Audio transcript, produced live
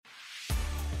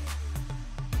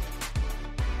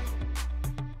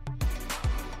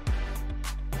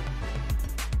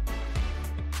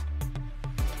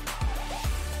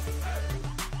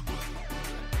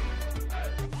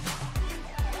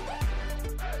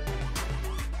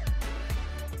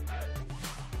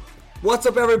What's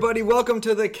up, everybody? Welcome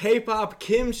to the K-Pop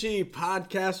Kimchi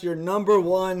Podcast, your number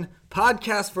one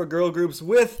podcast for girl groups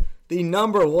with the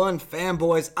number one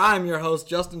fanboys. I'm your host,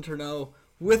 Justin Turneau,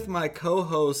 with my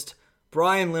co-host,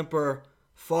 Brian Limper,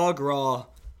 Fog Raw.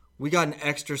 We got an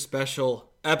extra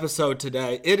special episode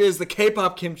today. It is the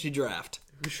K-Pop Kimchi Draft.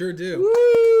 We sure do.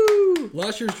 Woo!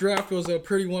 Last year's draft was a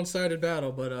pretty one-sided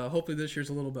battle, but hopefully this year's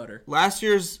a little better. Last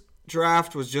year's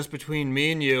draft was just between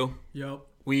me and you. Yep.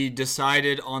 We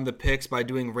decided on the picks by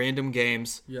doing random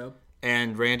games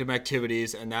and random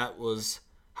activities, and that was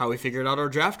how we figured out our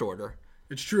draft order.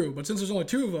 It's true, but since there's only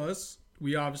two of us,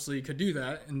 we obviously could do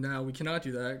that, and now we cannot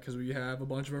do that because we have a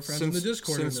bunch of our friends in the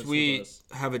Discord. Since we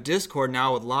have a Discord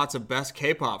now with lots of best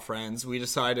K-pop friends, we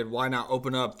decided why not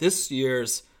open up this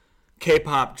year's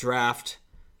K-pop draft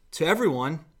to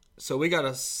everyone. So we got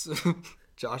a...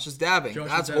 Josh is dabbing.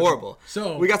 That's horrible.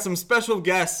 So we got some special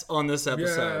guests on this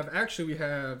episode. We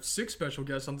have 6 special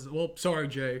guests on this. Well, sorry,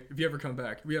 Jay, if you ever come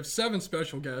back. We have 7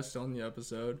 special guests on the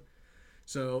episode.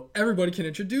 So everybody can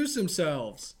introduce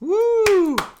themselves.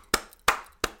 Woo!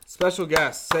 Special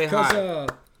guests, say hi.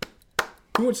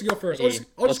 Who wants to go first? Hey,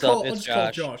 I'll just call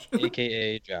Josh,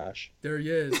 a.k.a. Josh. There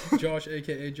he is, Josh,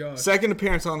 a.k.a. Josh. Second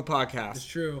appearance on the podcast. It's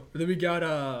true. But then we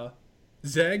got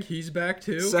Zeg. He's back,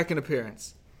 too. Second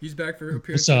appearance. He's back for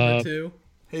appearance number 2.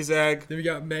 Hey, Zeg. Then we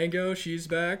got Mango. She's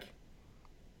back.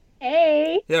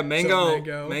 Hey. Yeah,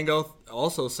 Mango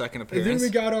also second appearance. And then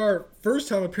we got our first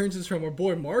time appearances from our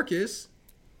boy Marcus.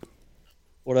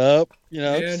 What up?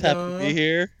 Just happy to be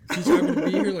here. He's happy to be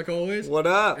here like always. What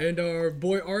up? And our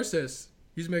boy Arsis.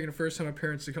 He's making a first time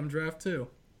appearance to come draft too.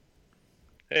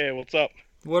 Hey, what's up?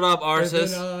 What up,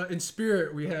 Arsis? And then in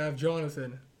spirit we have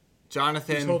Jonathan.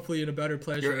 Jonathan, hopefully in a better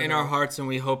place. You're in our hearts, and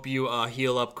we hope you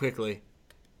heal up quickly.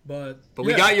 But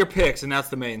we got your picks, and that's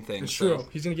the main thing. It's true.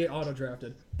 He's gonna get auto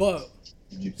drafted. But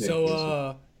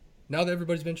now that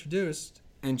everybody's been introduced,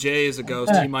 and Jay is a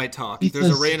ghost, he might talk. There's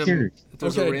a random.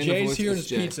 Jay's here and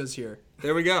his pizza's here.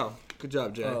 There we go. Good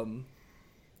job, Jay.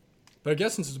 But I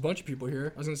guess since there's a bunch of people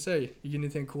here, I was gonna say, you get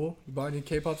anything cool? You bought any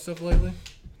K-pop stuff lately?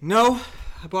 No,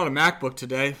 I bought a MacBook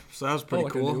today, so that was pretty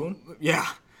cool. A new one? Yeah.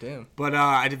 Damn. But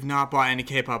I did not buy any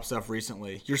K-pop stuff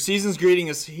recently. Your season's greeting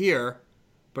is here,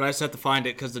 but I just have to find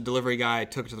it because the delivery guy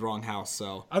took it to the wrong house.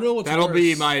 So I don't know what's that'll worse.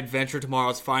 be my adventure tomorrow.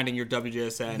 Is finding your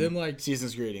WJSN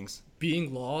season's greetings.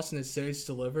 Being lost and it says it's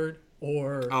delivered,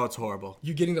 or it's horrible.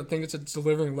 You getting the thing that says it's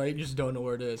delivering late, you just don't know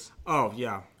where it is. Oh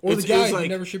yeah. Or the guy who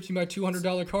never shipped you my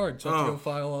 $200 card, so I have to go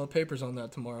file papers on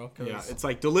that tomorrow. Yeah, it's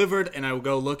like delivered, and I will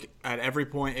go look at every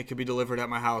point it could be delivered at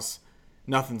my house.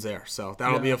 Nothing's there, so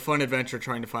that'll be a fun adventure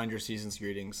trying to find your season's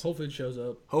greetings. Hopefully it shows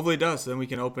up. Hopefully it does, so then we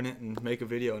can open it and make a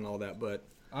video and all that. But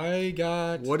I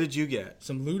got... What did you get?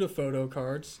 Some Luda photo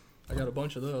cards. I got a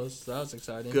bunch of those, so that was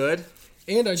exciting. Good.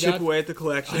 And I Chip away at the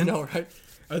collection. I know, right?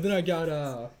 And then I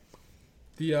got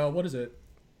what is it?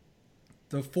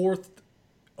 The 4th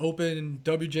open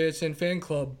WJSN fan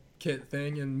club kit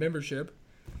thing and membership.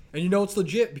 And you know it's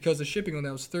legit because the shipping on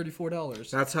that was $34.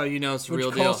 That's how you know it's a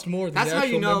real deal. Which costs more than that's the how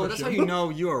actual you know. membership. That's how you know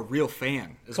you're a real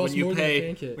fan. Is when you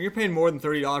pay when you're paying more than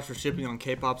 $30 for shipping on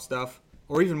K-pop stuff,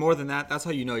 or even more than that. That's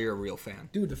how you know you're a real fan.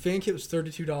 Dude, the fan kit was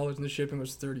 $32 and the shipping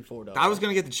was $34. I was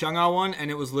gonna get the Chang'e one,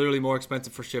 and it was literally more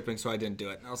expensive for shipping, so I didn't do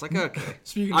it. And I was like, okay,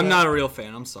 I'm not a real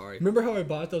fan. I'm sorry. Remember how I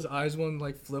bought those Eyes One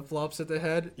flip flops that they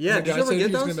had? Yeah, and the did guy you ever said get he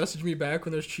was those? gonna message me back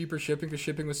when there's cheaper shipping because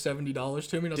shipping was $70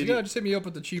 to me. And I was like, just hit me up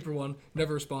with the cheaper one.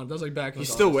 Never responded. I was like, back.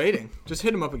 He's still waiting. Just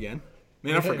hit him up again.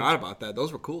 Man, I forgot about that.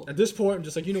 Those were cool. At this point, I'm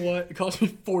just like, you know what? It cost me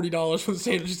 $40 for the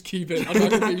sandal. Just keep it. I'm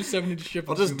not gonna pay you $70 to ship.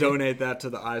 I'll just donate that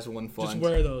to the Eyes One Fund. Just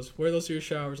wear those. Wear those to your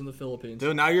showers in the Philippines.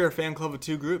 Dude, now you're a fan club of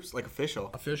 2 groups, like official.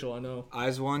 Official, I know.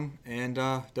 Eyes One and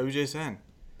WJSN.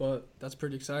 But that's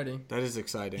pretty exciting. That is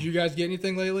exciting. Did you guys get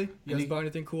anything lately? You guys buy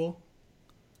anything cool?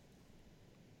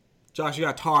 Josh, you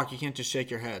gotta talk. You can't just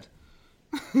shake your head.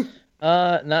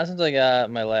 Not since I got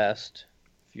my last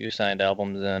few signed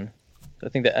albums in. I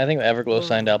think Everglow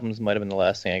signed albums might have been the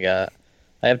last thing I got.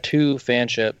 I have 2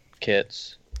 fanship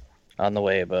kits on the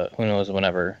way, but who knows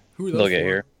whenever they'll get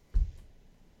here.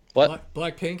 What?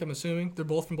 Blackpink, I'm assuming. They're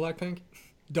both from Blackpink?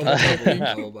 Double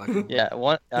Blackpink? Yeah,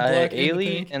 one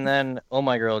Ailey, and then Oh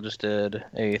My Girl just did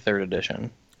a 3rd edition.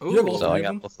 Ooh, so I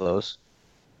got both of those.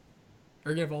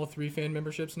 Are you going to have all 3 fan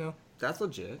memberships now? That's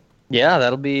legit. Yeah,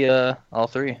 that'll be all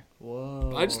 3.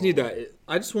 Whoa. I just need that.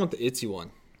 I just want the Itzy one.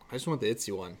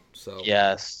 So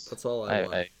yes, that's all I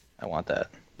want. I want that.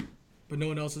 But no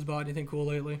one else has bought anything cool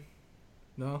lately?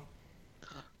 No?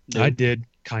 I did,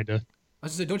 kind of. I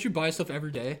was going to say, don't you buy stuff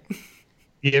every day?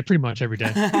 Yeah, pretty much every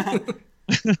day.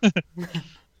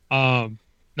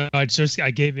 No, No,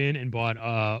 I gave in and bought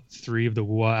 3 of the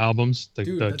WUA albums,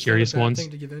 Dude, the that's curious not a bad ones.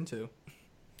 thing to give into.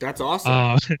 That's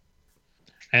awesome.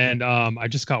 And I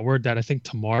just got word that I think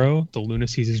tomorrow the Luna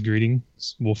Season's greetings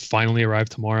will finally arrive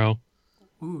tomorrow.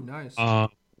 Ooh, nice.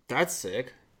 That's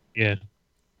sick. Yeah,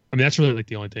 I mean that's really like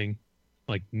the only thing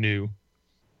like new.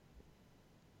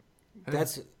 Hey,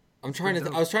 I'm trying to.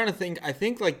 dope. I was trying to think. I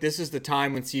think like this is the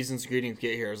time when season's greetings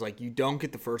get here. It's like you don't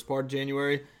get the first part of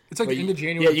January. it's like But into you-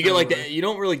 January. Yeah, you get like February. you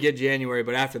don't really get January,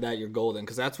 but after that you're golden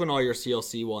because that's when all your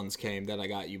CLC ones came that I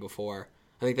got you before.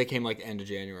 I think they came like end of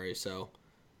January, so.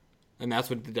 And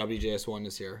that's what the WJS one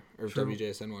is here, or True.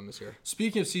 WJSN one is here.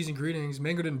 Speaking of season greetings,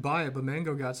 Mango didn't buy it, but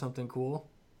Mango got something cool.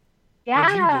 Yeah,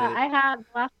 What'd you get? I have the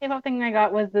last K-pop thing I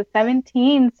got was the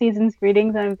 17 seasons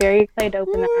greetings, and I'm very excited to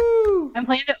open that. I'm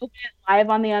planning to open it live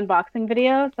on the unboxing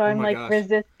video, so I'm my like gosh.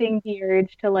 resisting the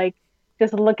urge to like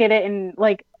just look at it and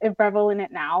like revel in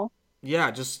it now. Yeah,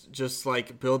 just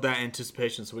like build that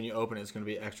anticipation so when you open it, it's gonna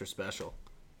be extra special.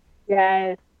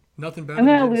 Yes, Nothing better I'm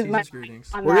than gonna getting lose my season's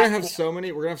greetings. on We're that gonna have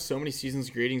video. so many seasons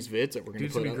greetings vids that we're gonna Dude,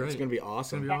 it's put gonna be up. It's great. gonna be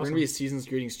awesome. gonna be We're awesome. gonna be a seasons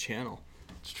greetings channel.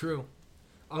 It's true.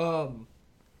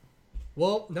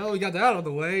 Well, now that we got that out of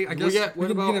the way, I guess. What we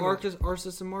can about have a-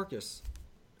 Arceus and Marcus?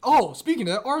 Oh, speaking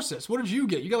of that, Arceus, what did you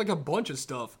get? You got like a bunch of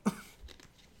stuff.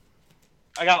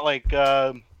 I got like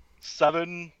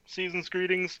 7 seasons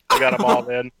greetings. I got them all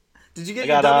in. Did you get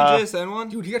I your got, WJSN one?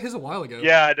 Dude, he got his a while ago.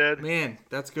 Yeah, I did. Man,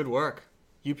 that's good work.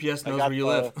 UPS knows got where you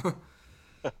the-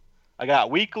 live. I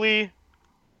got weekly.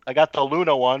 I got the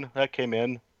Luna one that came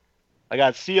in. I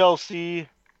got CLC,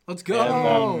 Let's go.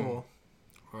 And,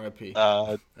 R.I.P.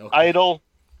 uh, Okay. Idol.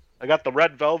 I got the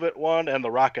Red Velvet one and the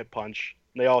Rocket Punch.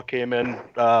 They all came in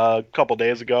a couple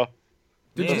days ago.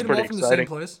 Did Man, you get them pretty all from the exciting.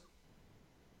 same place?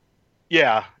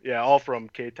 Yeah, all from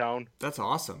K-Town. That's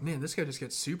awesome. Man, this guy just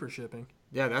gets super shipping.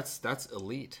 Yeah, that's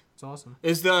elite. It's awesome.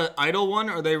 Is the Idol one?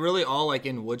 Are they really all like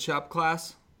in woodshop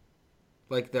class?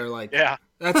 Like they're like. Yeah.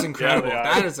 That's incredible. they are.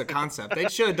 That is a concept. They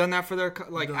should have done that for their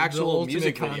like The actual ultimate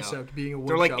music video. concept being a wood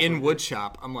They're like shop in worker.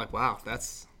 woodshop. I'm like, wow,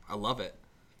 I love it.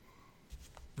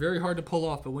 Very hard to pull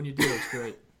off, but when you do, it's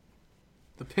great.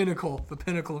 The pinnacle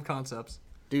of concepts.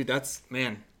 Dude, that's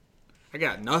man. I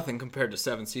got nothing compared to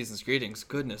 7 Seasons Greetings.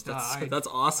 Goodness, that's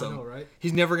awesome. I know, right?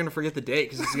 He's never gonna forget the date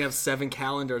because he's gonna have 7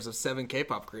 calendars of 7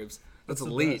 K-pop groups. That's the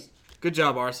elite. best. Good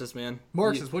job, Arceus, man.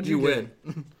 Marcus, what'd you win?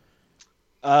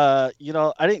 I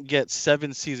didn't get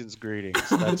 7 seasons greetings.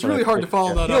 That's It's what really I hard to picked.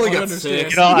 follow that He up. only I got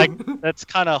understand. 6. That's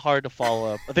kind of hard to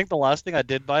follow up. I think the last thing I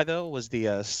did buy though was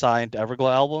the signed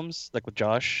Everglow albums, like with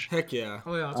Josh. Heck yeah,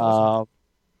 Oh yeah, that's awesome.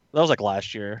 That was like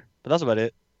last year, but that's about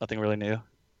it. Nothing really new.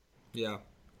 yeah.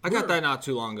 I got that not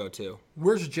too long ago too.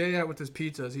 Where's Jay at with his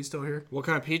pizza? Is he still here? What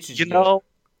kind of peach did You you know,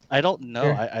 I don't know.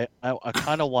 Here. I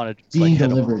kind of wanted to Being hit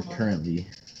 'em up. delivered currently.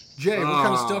 Jay, what kind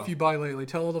of Ah. stuff you buy lately?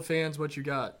 Tell all the fans what you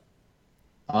got.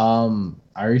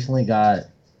 I recently got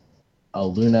a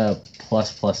Luna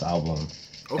Plus Plus album.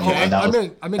 get? Oh, Okay, that was-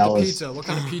 I meant that the was- pizza. What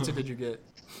kind of pizza did you get?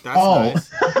 that's nice.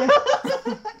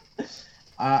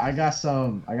 I got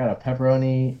a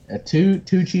pepperoni, two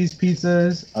cheese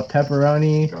pizzas, a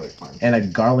pepperoni, and a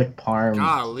garlic parm.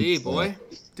 Golly, pizza. boy.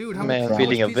 Dude, how Man, much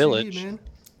feeding a pizza you village. need, man?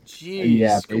 Jeez.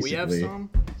 Yeah, Can we have basically. some?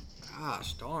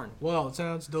 Gosh, darn. Well, it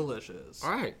sounds delicious.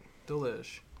 All right.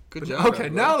 Delish. Good But- job. okay,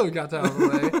 everybody. now that we got that out of the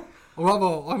way, I'm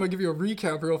gonna give you a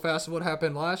recap real fast of what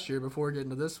happened last year before we get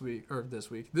into this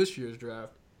year's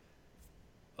draft.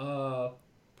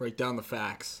 Break down the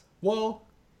facts. Well,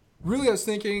 really, I was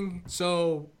thinking.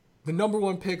 So the number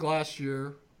one pick last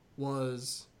year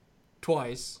was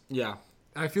Twice. Yeah.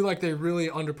 I feel like they really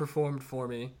underperformed for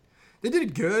me. They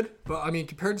did good, but I mean,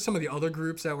 compared to some of the other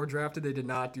groups that were drafted, they did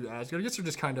not do as good. I guess they're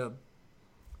just kind of,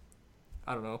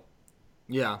 I don't know.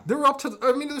 Yeah. They were up to.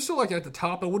 I mean, they're still like at the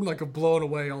top. I wouldn't like have blown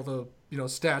away all the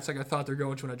stats like I thought they're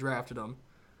going to when I drafted them.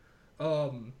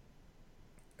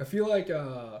 I feel like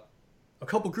a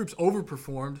couple groups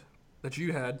overperformed that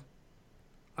you had.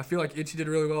 I feel like ITZY did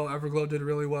really well. Everglow did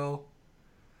really well.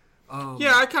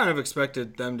 Yeah, I kind of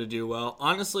expected them to do well.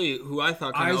 Honestly, who I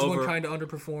thought kind Eyes of one kind of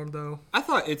underperformed though. I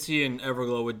thought ITZY and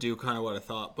Everglow would do kind of what I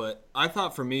thought, but I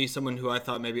thought for me, someone who I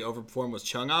thought maybe overperformed was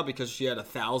Chungha because she had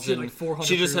 1,000. She had, like, 400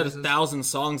 She just had pre-releases. 1,000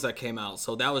 songs that came out,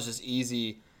 so that was just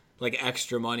easy, like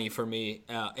extra money for me.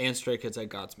 And Stray Kids had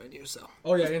God's Menu, so.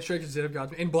 Oh yeah, and Stray Kids did have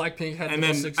gods. And Blackpink had And the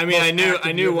then most I mean, I knew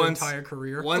active year of their once entire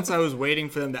career. once I was waiting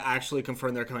for them to actually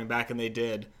confirm they're coming back, and they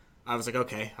did. I was like,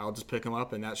 okay, I'll just pick them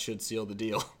up, and that should seal the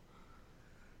deal.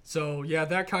 So yeah,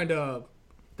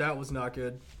 that was not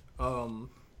good.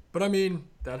 But I mean,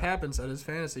 that happens. That is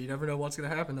fantasy. You never know what's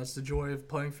gonna happen. That's the joy of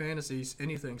playing fantasy.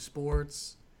 Anything,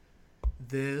 sports,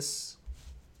 this.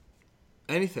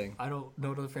 Anything. I don't know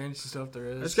what other fantasy stuff there I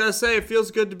is. just gotta say, it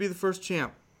feels good to be the first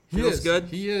champ. Feels good.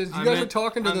 He is. You I'm guys in- are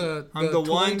talking to the I'm the one-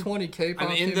 2020 K-pop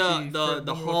I'm in Kimchi the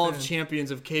for Hall of fan.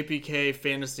 Champions of KPK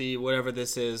Fantasy, whatever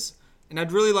this is, and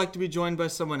I'd really like to be joined by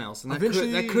someone else, and that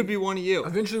Eventually- could be one of you,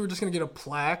 Eventually, we're just gonna get a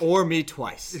plaque. or me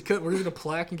twice. We're gonna get a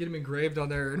plaque and get him engraved on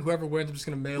there, and whoever wins, I'm just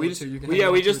gonna mail We it just, to you. You can we, hang yeah,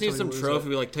 it we up just to it need some till you lose trophy it.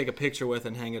 we like take a picture with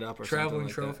and hang it up or Traveling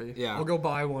something like trophy. that. Yeah, I'll go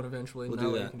buy one eventually. We'll That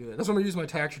do way that. I can do that. That's what I'm gonna use my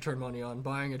tax return money on,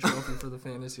 buying a trophy for the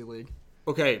fantasy league.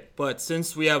 Okay, but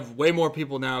since we have way more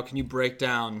people now, can you break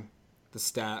down the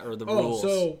stat or the rules?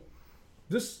 So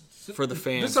this For the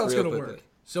fans, This is how it's real gonna quickly. work.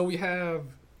 So we have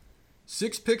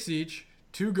 6 picks each,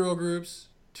 2 girl groups,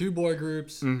 2 boy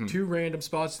groups, Mm-hmm. 2 random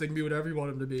spots. They can be whatever you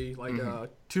want them to be. Like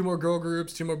 2 more girl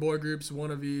groups, 2 more boy groups, 1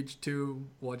 of each, 2.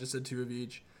 Well, I just said 2 of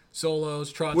each.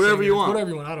 Solos, trot Whatever you singers, want. whatever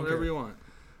you want. I don't Whatever care. you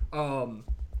want.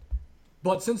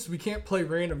 But since we can't play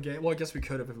random game, well, I guess we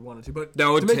could if we wanted to. But That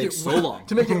would to make take it, so long.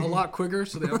 To make it a lot quicker,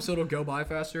 so the episode will go by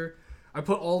faster. I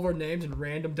put all of our names in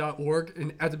random.org,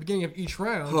 and at the beginning of each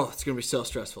round, Oh, it's gonna be so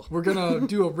stressful. we're gonna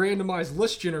do a randomized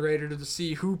list generator to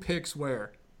see who picks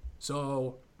where.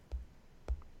 So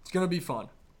it's gonna be fun.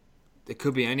 It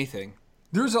could be anything.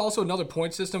 There's also another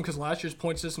point system because last year's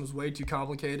point system was way too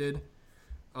complicated.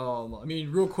 I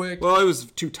mean, real quick. Well, it was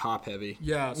too top heavy.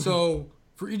 Yeah, so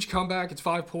for each comeback, it's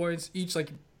 5 points. Each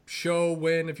like show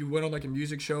win, if you win on like a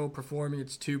music show performing,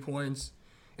 it's 2 points.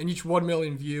 And each 1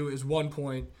 million view is 1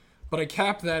 point. But I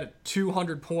capped that at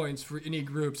 200 points for any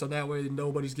group, so that way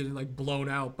nobody's getting like blown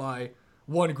out by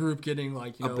one group getting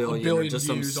like a billion or just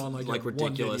views some on like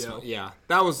ridiculous. one video. Yeah,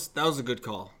 that was a good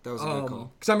call. That was a good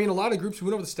call. Because I mean, a lot of groups we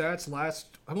went over the stats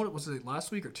was it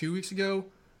last week or 2 weeks ago,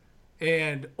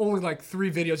 and only like 3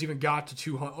 videos even got to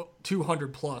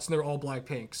 200 plus, and they're all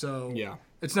Blackpink. So Yeah.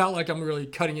 it's not like I'm really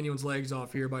cutting anyone's legs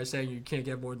off here by saying you can't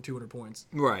get more than 200 points,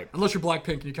 Right. unless you're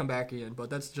Blackpink and you come back in. But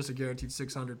that's just a guaranteed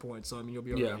 600 points. So I mean, you'll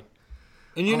be alright. Yeah.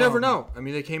 And you never know. I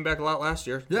mean, they came back a lot last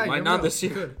year. Yeah, They you might never not know. this You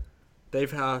year. could.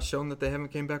 They've shown that they haven't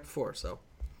came back before. So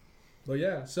But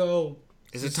yeah, so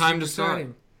Is it it's time to super start?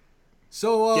 exciting.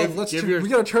 So Give your- we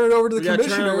gotta turn it over to the We gotta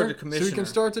turn it commissioner, over to so we commissioner. can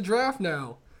start the draft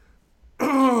now.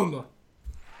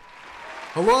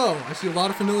 Hello, I see a lot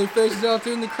of familiar faces out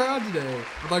there in the crowd today.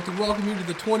 I'd like to welcome you to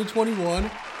the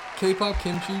 2021 K-pop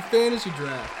Kimchi Fantasy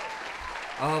Draft.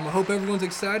 I hope everyone's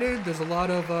excited. There's a lot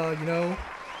of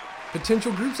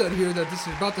potential groups out here that this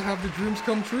is about to have their dreams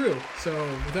come true. So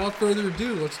without further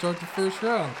ado, let's start the first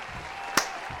round.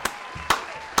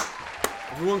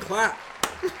 everyone clap.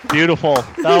 Beautiful.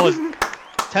 That was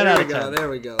 10 There out we of go. 10. There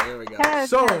we go. There we go. Yes.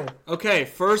 So Okay,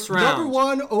 first round. number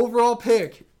 1 overall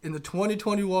pick in the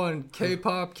 2021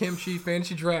 K-pop Kimchi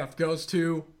Fantasy Draft goes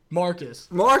to Marcus.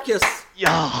 Marcus.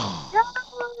 Yeah.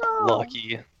 No.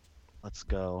 Lucky. Let's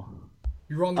go.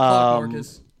 You're on the clock, Um,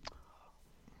 Marcus.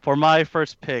 For my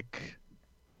first pick,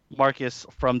 Marcus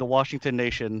from the Washington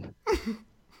Nation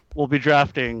will be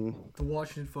drafting. The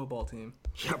Washington football team.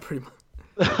 Yeah, pretty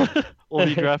much. will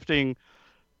be drafting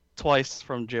twice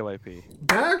from JYP.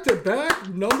 Back to back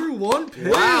number 1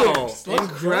 pick. Wow,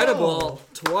 incredible.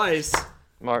 Twice.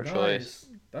 Smart choice.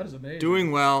 That is amazing.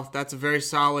 Doing well. That's a very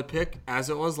solid pick, as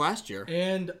it was last year.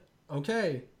 And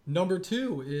okay, number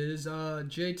 2 is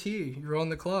JT. You're on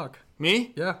the clock.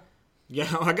 Me? Yeah.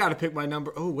 Yeah, I gotta pick my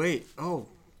number. Oh wait. Oh.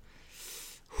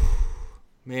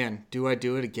 Man, do I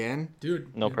do it again?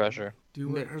 Dude. No pressure.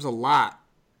 Do it. There's a lot.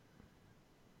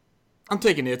 I'm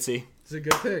taking Itzy. It's a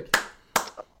good pick.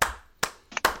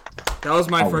 That was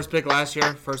my first pick last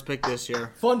year. First pick this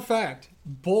year. Fun fact: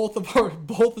 both of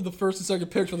the first and second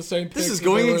picks were the same. This picks is as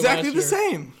going they were exactly the last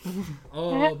year.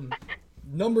 same.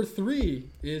 Number 3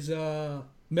 is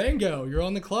Mango. You're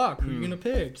on the clock. Who are you gonna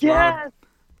pick? Yes.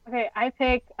 Okay, I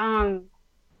pick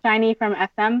Shiny from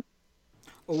SM.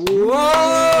 Whoa!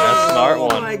 That's a smart Oh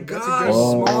one. my That's a gosh,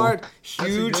 good one. smart. a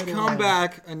Huge good one.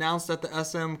 comeback announced at the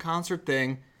SM concert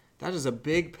thing. That is a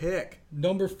big pick.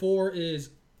 Number 4 is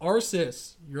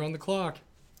Arsis. You're on the clock.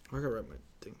 I gotta write my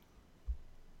thing.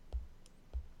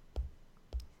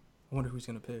 I wonder who's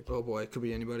gonna pick. Oh boy, it could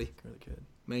be anybody. Really good.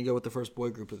 Mango with the first boy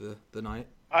group of the night.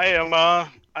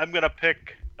 I'm gonna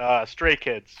pick Stray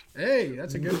Kids. Hey,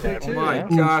 that's a good pick Oh too. my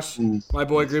gosh, my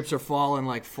boy groups are falling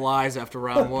like flies after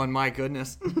round 1. My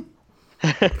goodness.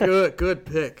 Good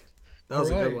pick. That was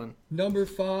a good one. Number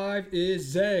 5 is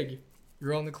Zeg.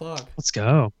 You're on the clock. Let's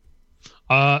go.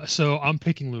 So I'm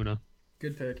picking Luna.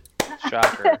 Good pick.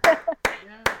 Shocker.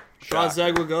 Thought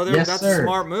Zeg would go there. Yes, That's sir. a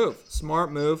smart move.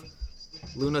 Smart move.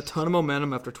 Luna, ton of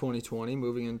momentum after 2020,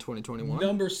 moving into 2021.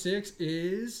 Number 6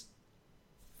 is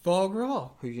Fog Raw.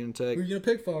 Who you gonna Who are take? you gonna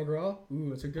pick, Fog Raw? Ooh,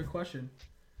 that's a good question.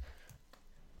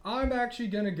 I'm actually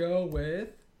gonna go with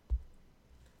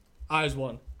Eyes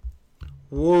one.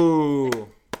 Whoa.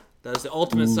 That is the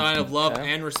ultimate sign of love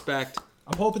Okay. and respect.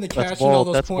 I'm hoping to That's cash in all bold,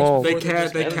 those that's points bold. before They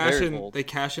Very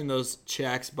cash in those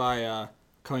checks by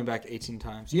coming back 18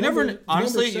 times. Number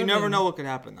Honestly, you never 7 know what could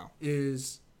happen though.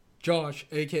 is Josh,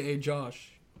 aka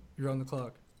Josh. You're on the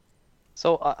clock.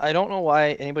 So I don't know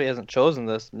why anybody hasn't chosen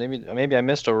this. Maybe I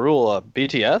missed a rule.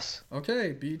 BTS.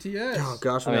 Okay, BTS. Oh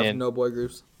gosh, we I have mean- no boy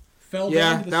groups. Fell Yeah,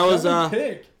 down to the that was, seventh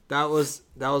pick. That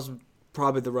was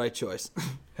probably the right choice.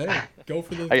 Hey, go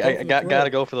for the. I gotta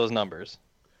go for those numbers.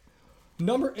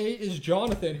 Number 8 is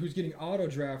Jonathan, who's getting auto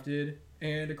drafted,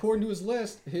 and according to his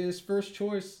list, his first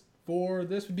choice for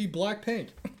this would be Blackpink.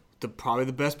 Probably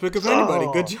the best pick of anybody.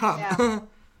 Good job. Yeah.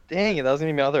 Dang it, that was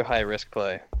gonna be my other high risk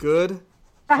play. Good.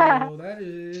 So that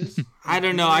is. I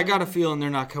don't know. I got a feeling they're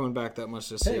not coming back that much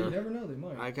this Hey, you year. never know. They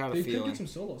might. I got a they feeling. could get some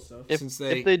solo stuff. If Since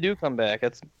they do come back,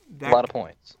 that's that- a lot of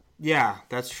points. Yeah,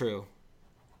 that's true.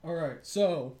 All right,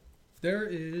 so there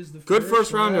is the Good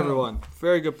first round, everyone.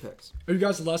 Very good picks. Are you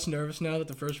guys less nervous now that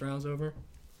the first round's over?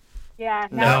 Yeah.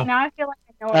 No. Now I feel like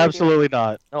I know what we're Absolutely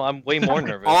not. No, I'm way more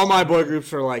nervous. All my boy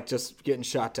groups are like just getting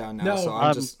shot down now, No, so I'm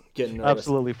I'm just getting nervous.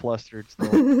 Absolutely flustered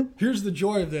still. Here's the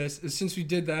joy of this: is since we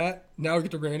did that, now we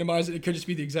get to randomize it. It could just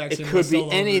be the exact It same. could Let's be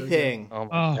start all over again. anything. Oh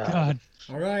my Oh God.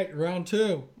 All right, round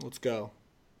 2. Let's go.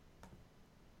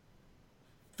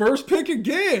 First pick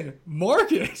again,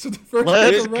 Marcus. The first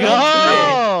Let's pick of round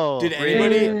go! Did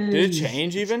anybody? Did it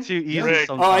change even? It's too easy Yeah.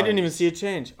 sometimes. Oh, I didn't even see it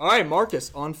change. All right,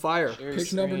 Marcus on fire. 2.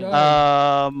 Pick number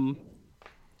 9.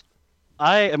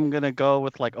 I am gonna go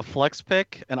with like a flex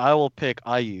pick, and I will pick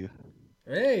IU.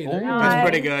 Hey, there you Oh, go. That's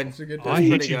pretty good. That's a good I That's pick. hate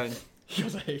pretty you. good. He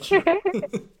goes, I hate you.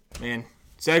 Man,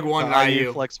 Seg won The at IU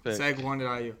IU. flex pick. Seg won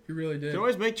at IU. He really You did. can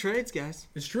always make trades, guys.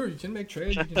 It's true. You can make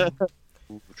trades. You can...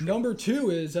 Number 2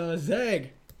 is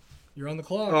Zeg. You're on the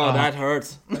clock. Oh, that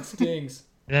hurts. That stings.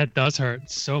 That does hurt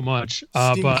so much.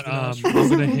 Stings But the I'm nostrils.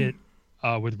 gonna hit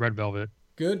with Red Velvet.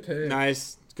 Good pick.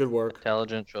 Nice. Good work.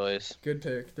 Intelligent choice. Good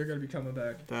pick. They're gonna be coming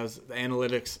back. That was the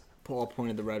analytics. Paul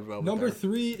pointed the red velvet. Number there.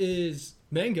 3 is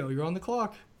Mango. You're on the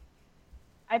clock.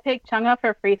 I picked Chunga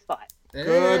for free spot. Good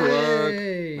work.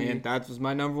 Hey. Man, that was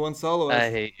my number one soloist.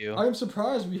 I hate you. I am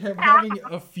surprised we have having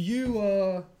a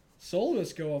few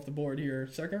soloists go off the board here.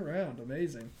 Second round.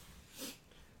 Amazing.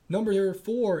 Number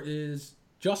 4 is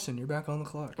Justin. You're back on the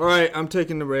clock. All right, I'm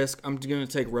taking the risk. I'm going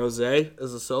to take Rose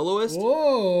as a soloist.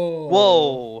 Whoa.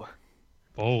 Whoa.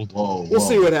 Bold. Whoa. We'll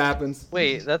see what happens.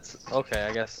 Wait, that's okay.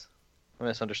 I guess I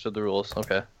misunderstood the rules.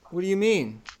 Okay. What do you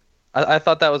mean? I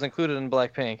thought that was included in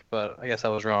Blackpink, but I guess I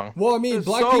was wrong. Well, I mean, There's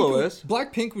soloists.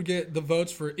 Blackpink would get the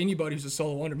votes for anybody who's a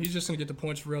solo wonder. He's just gonna get the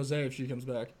points for Rose if she comes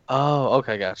back. Oh,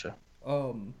 okay, gotcha.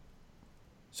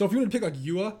 So if you want to pick like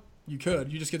Yua, you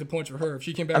could. You just get the points for her if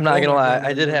she came back. I'm not for gonna lie. Omicron,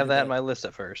 I did then have you that get in my list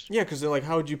at first. Yeah, because they're like,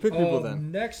 how would you pick people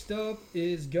then? Next up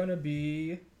is gonna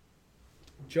be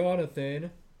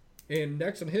Jonathan, and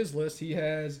next on his list he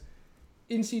has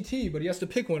NCT, but he has to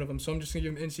pick one of them. So I'm just gonna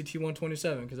give him NCT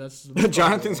 127 because that's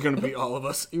Jonathan's going to beat all of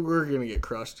us. We're going to get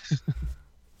crushed.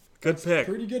 Good pick.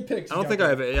 pretty good picks. I don't think I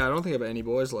have. Yeah, I don't think I have any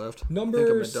boys left. I think Number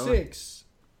I'm done. 6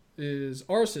 is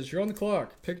Arsis. You're on the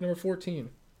clock. Pick number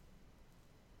 14.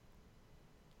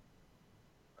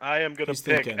 I am gonna He's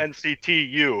pick thinking.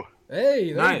 NCTU.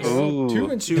 Hey, there Nice. you go. Ooh, Two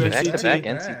NCT. back-to-back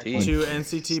back. NCT. 2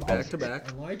 NCT back to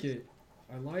back. I like it.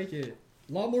 I like it.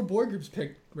 A lot more boy groups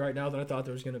picked right now than I thought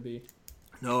there was gonna be.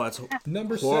 No, that's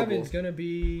Number Horrible. 7 is gonna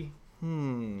be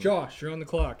Josh. You're on the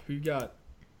clock. Who you got?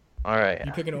 All right.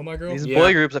 You picking Oh My Girl? These Yeah.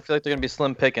 boy groups, I feel like they're gonna be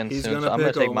slim pickings He's soon, gonna so I'm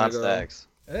gonna pick take Oh My Monsta Girl. X.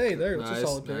 Hey, there. That's a nice.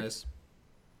 solid pick. Nice.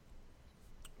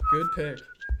 Good pick.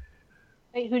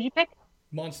 Wait, who'd you pick?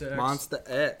 Monster X. Monster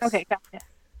X. Okay, gotcha.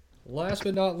 Last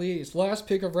but not least, last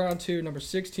pick of round 2, number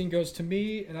 16 goes to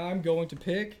me, and I'm going to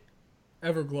pick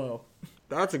Everglow.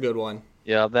 That's a good one.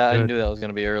 Yeah, that I Good. knew that was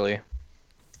gonna be early.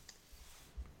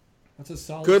 That's a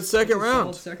solid. Good second that's a solid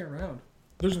round. second round.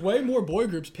 There's way more boy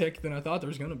groups picked than I thought there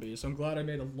was gonna be, so I'm glad I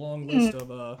made a long list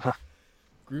of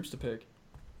groups to pick.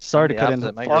 Sorry to The cut in.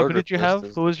 opposite. My Fog, girl who did you group have? list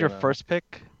is Who was your gonna- first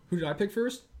pick? Who did I pick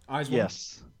first? Eyes one.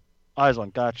 Yes. Eyes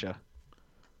on. Gotcha.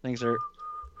 Things are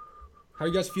How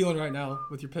you guys feeling right now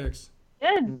with your picks?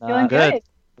 Good. Nah, Feeling good. good.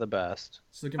 The best.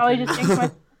 It's looking Probably pretty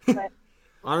just think but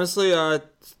Honestly, I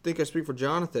think I speak for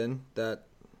Jonathan that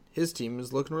his team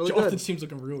is looking really Jonathan's good. team's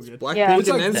looking real good. Blackpink Yeah. It's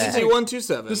and like- NCT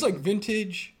 127. This is like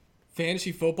vintage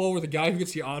fantasy football where the guy who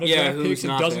gets the auto Yeah, draft who's picks and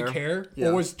not doesn't there. care Yeah.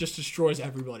 always just destroys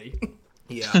everybody.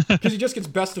 Yeah. Because he just gets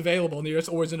best available, and he just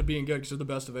always end up being good because they're the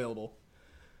best available.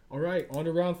 All right, on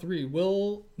to round 3.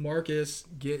 Will Marcus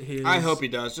get his? I hope he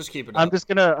does. Just keep it up. I'm just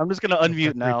gonna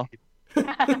unmute now.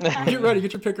 Get ready.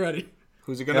 Get your pick ready.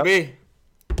 Who's it gonna be?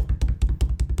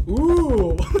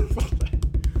 Ooh.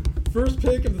 First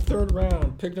pick of the third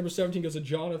round. Pick number 17 goes to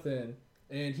Jonathan.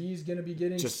 And he's going to be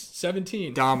getting Just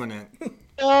 17. Dominant.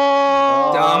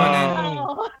 Oh!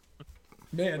 Dominant.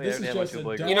 Man, We this is already have just a a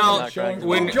boy dominant group. You know, showing.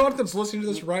 when- Jonathan's listening to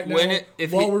this right now when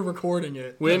if while he- we're recording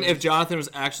it. If Jonathan was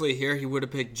actually here, he would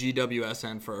have picked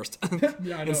GWSN first.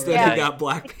 Yeah, I know, Instead, right? he got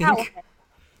Blackpink.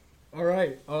 All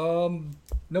right.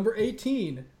 Number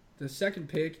 18. The second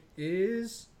pick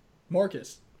is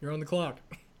Marcus. You're on the clock.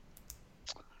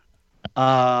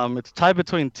 It's tied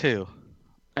between two,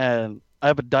 and I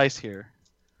have a dice here,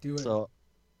 Do it. so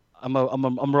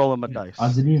I'm rolling my dice.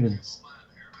 Odds and evens.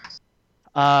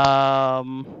 I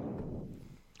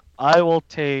will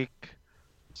take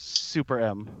Super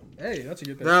M. Hey, that's a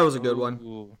good pick. That was a good one.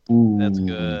 Ooh, Ooh. that's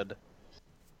good.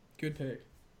 Good pick.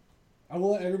 I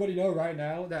will let everybody know right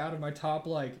now that out of my top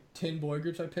 10 boy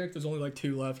groups I picked, there's only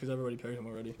 2 left because everybody picked them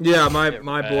already. Yeah, my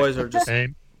Yeah, boys are just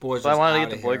Same. boys. But I Just wanted to outta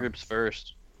get the boy here. groups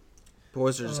first.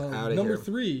 Boys are just out of Number here.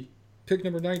 3, pick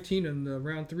number 19 in the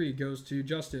round 3 goes to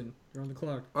Justin. You're on the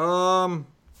clock.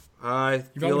 I You've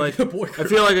feel already like got a boy I group.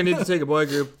 feel like I need to take a boy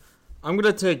group. I'm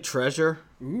gonna take Treasure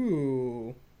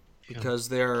Ooh. because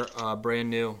they're brand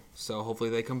new, so hopefully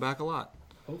they come back a lot.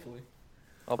 Hopefully.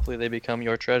 Hopefully they become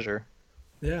your treasure.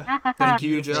 Yeah. Thank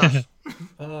you, Josh.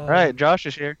 All right, Josh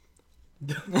is here.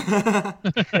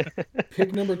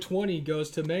 Pick number 20 goes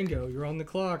to Mango. You're on the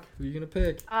clock. Who are you going to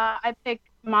pick? I picked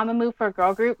Mamamoo for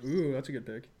girl group. Ooh, that's a good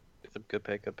pick. Good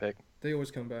pick, good pick. They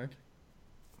always come back.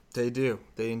 They do.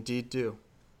 They indeed do.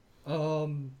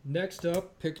 Next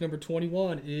up, pick number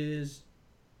 21 is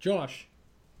Josh.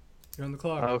 You're on the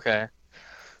clock. Okay.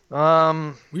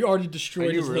 We already destroyed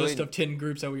Are you his really- list of 10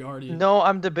 groups that we already. No,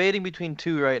 I'm debating between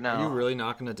 2 right now. Are you really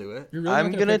not gonna do it? You're really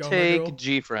I'm not gonna pick take Girl?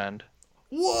 G Friend.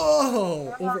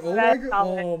 Whoa! Over that's Omega?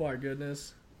 solid. Oh my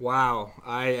goodness. Wow,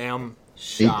 I am Great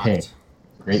pick. shocked.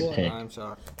 Great Well, pick. I'm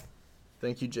shocked.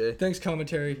 Thank you, Jay. Thanks,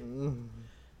 commentary.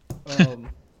 The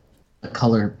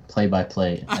color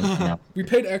play-by-play. We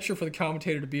paid extra for the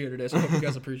commentator to be here today, so I hope you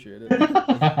guys appreciate it.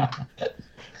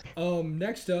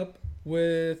 Next up,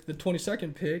 with the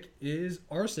 22nd pick, is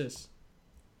Arceus.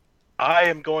 I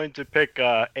am going to pick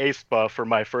Aespa for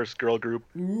my first girl group.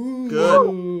 Ooh,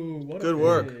 Good. what a Good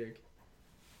work. pick.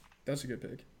 That's a good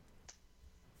pick.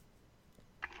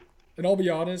 And I'll be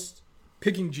honest,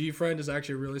 picking G-Friend is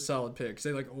actually a really solid pick, because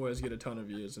they always get a ton of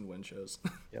views and win shows.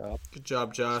 Yeah. Good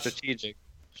job, Josh. Strategic.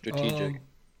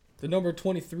 The number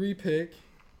 23 pick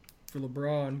for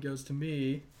LeBron goes to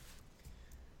me.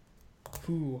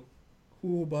 Ooh,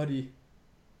 buddy.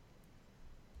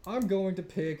 I'm going to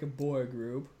pick a boy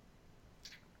group,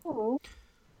 Ooh.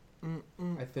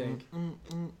 I think.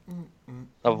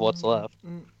 Of what's left.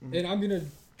 And I'm going to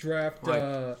draft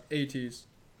ATs.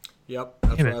 Yep,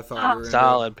 that's Damn what it. I thought you were gonna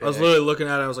Solid do. I was pick. literally looking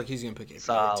at it. I was like, he's gonna pick ATs.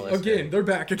 Solid. Again, they're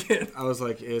back again. I was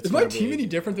like, it's Is my gonna be team any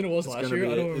ATs. different than it was It's last gonna year?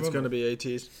 be. I don't remember. It's gonna be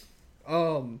ATs.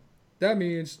 That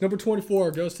means number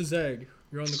 24 goes to Zeg.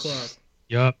 You're on the clock.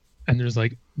 Yup. And there's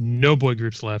no boy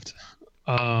groups left.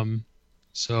 So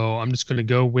I'm just gonna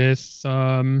go with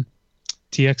TXT.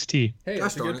 Hey, Gosh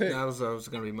that's a darn good it. pick. That was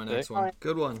gonna be my next Pick. one.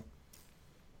 Good one.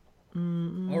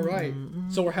 All right.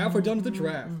 So we're halfway done with the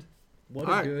draft. What a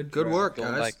All right, good good draft. work,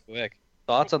 Going by guys. quick.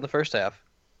 Thoughts on the first half?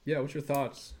 Yeah, what's your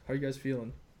thoughts? How are you guys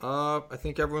feeling? I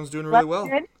think everyone's doing really well.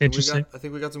 Good. Interesting. I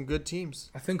think we got some good teams.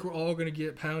 I think we're all going to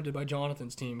get pounded by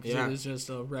Jonathan's team because Yeah. it is just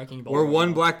a wrecking ball. We're right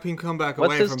one now. Blackpink comeback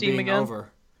What's away his from team being again? over.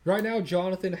 Right now,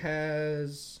 Jonathan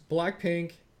has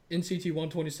Blackpink, NCT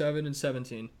 127, and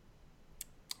 17.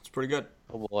 It's pretty good.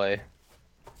 Oh boy.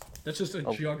 That's just a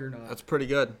Oh. juggernaut. That's pretty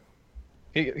good.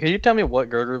 Can you tell me what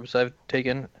girl groups I've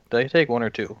taken? Did I take 1 or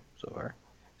 2 so far?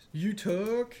 You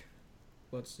took.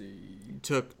 Let's see. You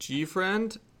took G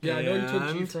Friend. Yeah, I know you took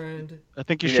and G-Friend. I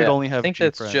think you should only have. I think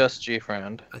G-Friend. that's just G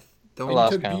Friend. I You don't.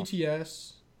 lost took count.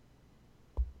 BTS.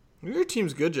 Your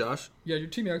team's good, Josh. Yeah, your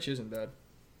team actually isn't bad.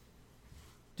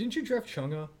 Didn't you draft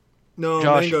Chunga? No,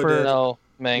 Josh, Mango for- did. No,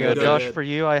 Mango. Yeah, did. Josh, did. for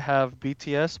you, I have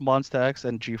BTS, Monsta X,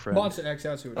 and G-Friend. Monster X,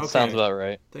 that's who it is. That Okay. sounds about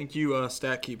right. Thank you,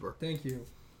 Stat Keeper. Thank you.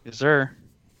 Yes, sir.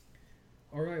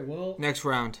 All right, well, Next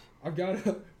round. I've got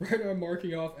right now I'm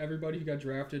marking off everybody who got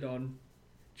drafted on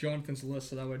Jonathan's list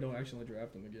so that way I don't accidentally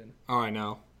draft them again. Oh, I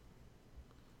know.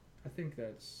 I think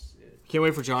that's it. Can't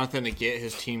wait for Jonathan to get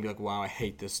his team. Be like, wow, I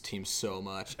hate this team so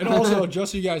much. And also,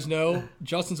 just so you guys know,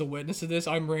 Justin's a witness to this.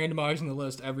 I'm randomizing the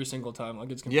list every single time.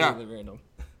 It's completely random.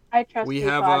 I trust We you.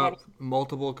 have so I gotta-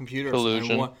 multiple computers.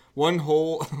 Collusion. And one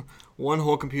whole one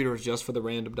whole computer is just for the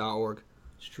random.org.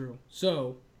 It's true.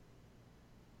 So,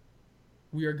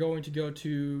 we are going to go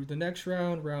to the next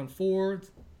round, round 4.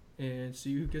 and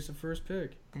see who gets the first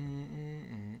pick.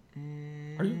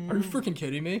 Are you freaking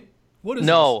kidding me? What is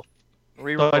No. So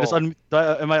Reroll. I just am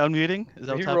I unmuting? Is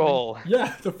that what's happening? Reroll. this?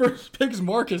 Yeah, the first pick is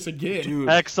Marcus again. Dude,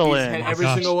 Excellent. He's Oh had every my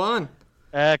gosh. single one.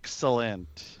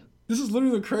 Excellent. This is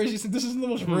literally the craziest thing. This is the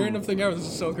most random thing ever. This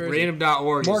is so crazy.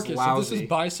 Random.org Marcus, is if lousy. this is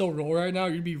buy, sell, roll right now,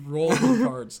 you'd be rolling your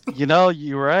cards. You know,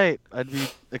 you're right. I'd be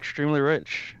extremely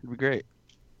rich. It'd be great.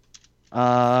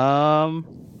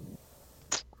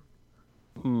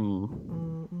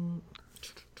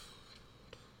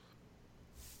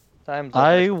 Time's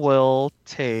I up. will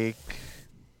take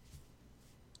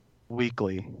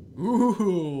weekly.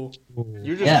 Ooh.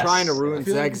 You're just Yes. trying to ruin I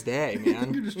feel like- Zeg's day, You're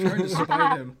man. just trying to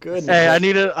spite him. Goodness. Hey, I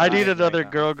need Right, another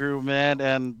right. girl group, man,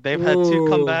 and they've had two Ooh.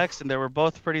 comebacks, and they were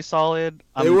both pretty solid.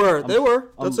 They were.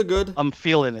 That's a good. I'm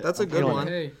feeling it. That's a I'm good feeling one.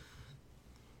 it. Hey,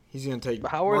 He's gonna take.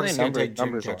 How are Mark's they gonna take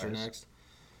numbered Dreamcatcher numbers-wise? next.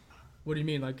 what do you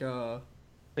mean? Like,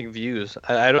 Like views.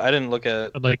 I didn't look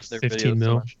at Like their 15 videos so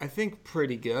mil. much. I think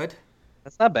pretty good.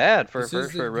 That's not bad for this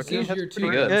is for a the- this rookie. is That's year pretty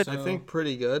 2, good. Good. so- I think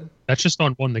pretty good. That's just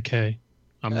on 1K.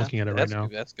 I'm Yeah, looking at it right that's, now.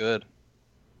 That's good.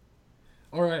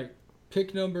 All right,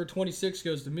 pick number 26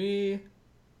 goes to me.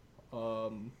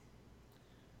 Do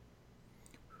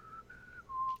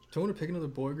I want to pick another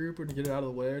boy group or to get it out of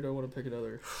the way, or do I want to pick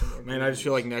another? similar Man, boy I just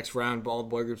feel groups? like next round, all the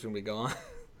boy groups gonna be gone.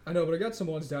 I know, but I got some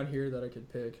ones down here that I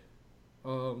could pick.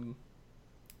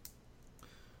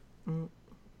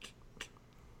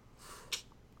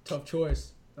 Tough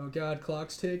choice. Oh God,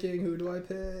 clock's ticking. Who do I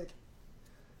pick?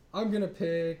 I'm gonna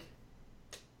pick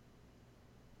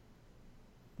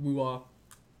Woo-ah.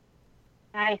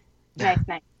 Nice.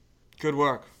 Nice. Good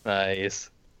work. Nice.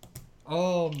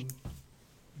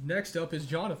 Next up is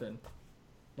Jonathan.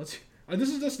 Let's. This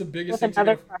is just the biggest With thing.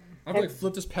 another I have to like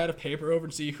flip this pad of paper over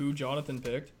and see who Jonathan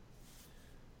picked.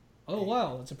 Oh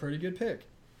wow, that's a pretty good pick.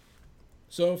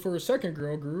 So for a second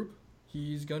girl group,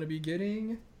 he's gonna be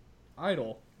getting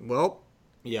Idol. Well,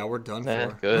 yeah, we're done Eh,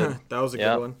 for. good. That was a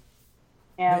Yeah. good one.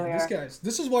 Yeah, Man, we this are. guy's.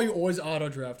 This is why you always auto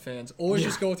draft fans. Always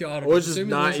just go with the auto. Always draft. just Same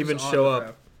with not this is even show up.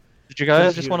 auto-draft. Did you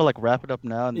guys just Computer. want to like wrap it up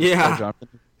now? And Yeah. tell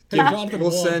Jonathan? Hey, Jonathan We'll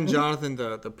won. send Jonathan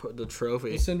the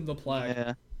trophy. We'll send him the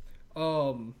plaque.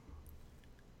 Yeah.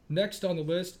 Next on the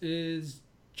list is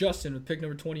Justin with pick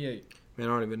number 28. Man,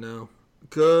 I don't even know.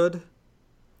 Good.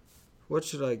 What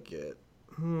should I get?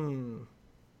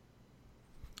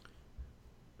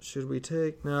 Should we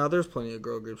take? No, there's plenty of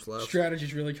girl groups left.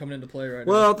 Strategy's really coming into play right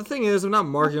now. Well, the thing is, I'm not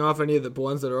marking off any of the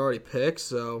ones that are already picked,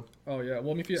 so. Oh yeah.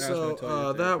 Well, if you ask me, So, I'll tell you.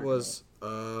 if they that picked was.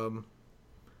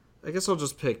 I guess I'll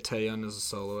just pick Taeyun as a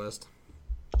soloist.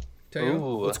 Teo.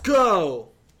 Ooh, Let's go!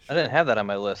 I didn't have that on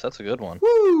my list. That's a good one.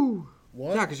 Woo!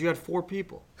 What? Yeah, because you had 4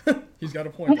 people. He's got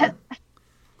a point. There.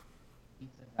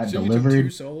 I So you took two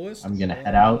delivered. soloists? I'm gonna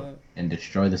head out and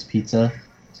destroy this pizza.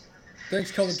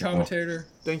 Thanks, colored commentator.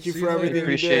 Thank you See for you everything later. you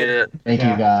Appreciate did. it. Thank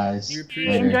Yeah. you guys. We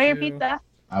appreciate Later. Enjoy your you. pizza.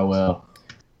 I will.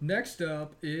 Next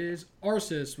up is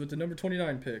Arsis with the number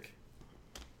 29 pick.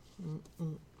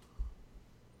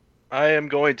 I am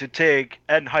going to take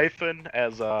Ed Hyphen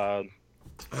as a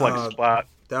flex Uh, spot.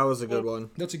 That was a good one.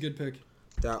 That's a good pick.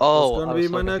 That Oh, was I going to was be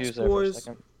so my next, confused there for a boys.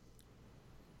 second.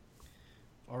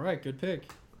 All right, good pick.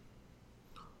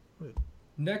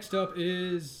 Next up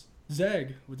is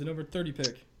Zeg with the number 30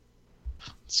 pick.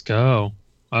 Let's go.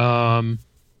 I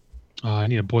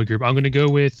need a boy group. I'm gonna go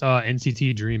with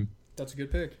NCT Dream. That's a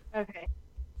good pick. Okay.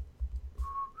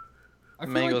 I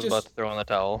feel Mango's like about just, to throw in the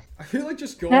towel. I feel like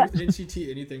just going with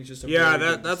NCT anything is just a Yeah,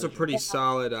 very good that's a decision. pretty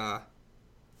solid.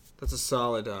 That's a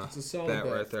solid, It's a solid bet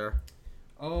bet. right there.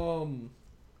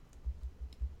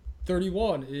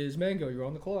 31 is Mango. You're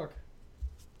on the clock.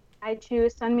 I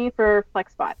choose Sunmi for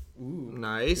flex spot. Ooh.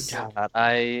 Nice. God,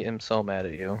 I am so mad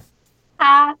at you.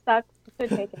 Ah, sucks. Could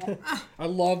take it. I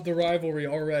love the rivalry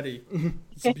already.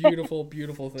 It's a beautiful,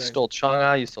 beautiful You thing. stole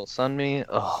Chang'e, you stole Sunmi.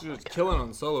 Oh, She was killing on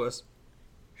the soloist.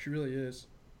 She really is.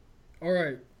 All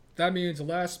right. That means the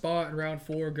last spot in round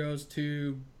 4 goes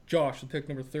to Josh, the pick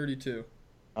number 32.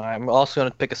 I'm also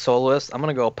gonna pick a soloist. I'm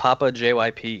gonna go Papa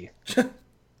JYP.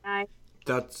 Nice.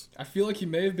 That's I feel like he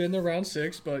may have been there round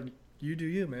 6, but you do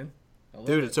you, man. I love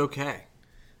dude. it. It's okay.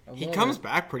 I He love comes it.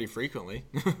 back pretty frequently.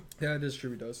 Yeah, it is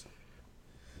true. He does.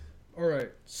 All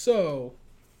right. So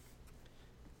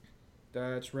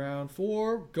that's round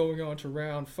 4. Going on to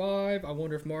round 5. I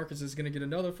wonder if Marcus is going to get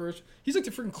another first. He's like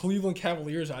the freaking Cleveland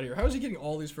Cavaliers out here. How is he getting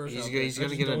all these first round picks? He's I gonna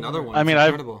just get don't another under- one. I mean, It's I've-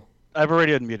 incredible. I've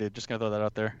already unmuted. Just gonna throw that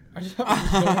out there. I just don't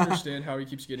understand how he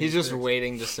keeps getting He's these just picks.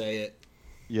 waiting to say it.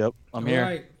 Yep, I'm All here.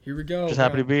 right, here we go. Just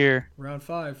happy to be here. Round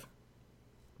 5.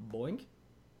 Boink.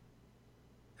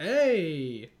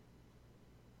 Hey!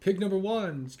 Pick number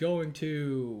 1's going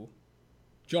to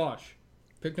Josh.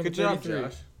 Pick number Good job, 33.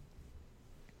 Josh.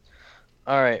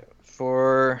 All right,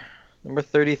 for number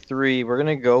 33, we're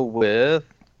gonna go with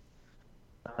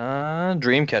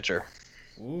Dreamcatcher.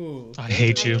 Ooh. I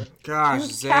hate you. Gosh,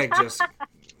 Zach just.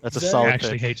 That's a Zach I solid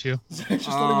actually pick. hate you. Zach's just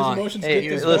letting his emotions Hey, get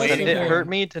this listen, waiting it for hurt him.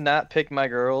 me to not pick my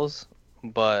girls,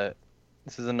 but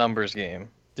this is a numbers game.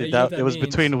 Hey, Dude, you know what that, that it was means?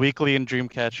 between Weekly and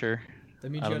Dreamcatcher.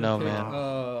 That means I you don't gotta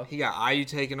know, pick, man. He got IU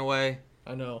taken away.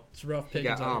 I know. It's rough He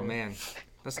pickings got, out oh here. man,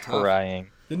 that's tough. Crying.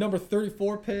 The number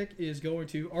 34 pick is going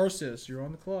to Arceus. You're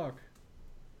on the clock.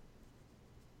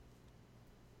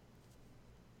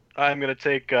 I'm gonna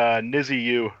take Nizzy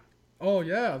U. Oh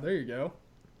yeah, there you go.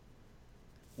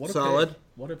 What a Solid. pick.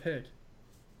 What a pick.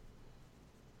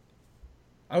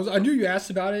 I knew you asked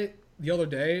about it the other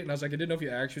day, and I was like, I didn't know if you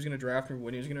actually was gonna draft him or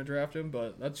when he was gonna draft him,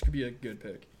 but that could be a good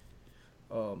pick.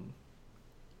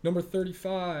 Number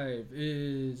 35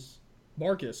 is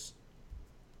Marcus.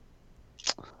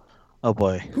 Oh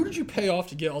boy. Who did you pay off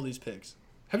to get all these picks?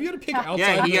 Have you had to pick outside?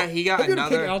 Yeah, he the- got have you had to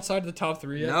pick another. outside the top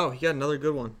 3 yet? No, he got another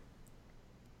good one.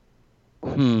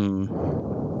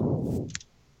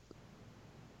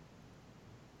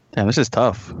 Damn, this is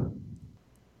tough.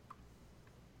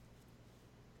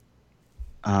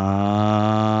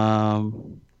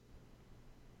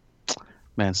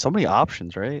 Man, so many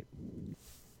options, right?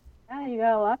 Yeah, you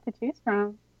got a lot to choose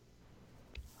from.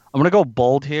 I'm gonna go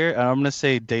bold here, and I'm gonna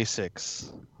say Day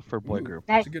 6 for boy Ooh. group.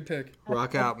 It's a good pick.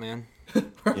 Rock out, man.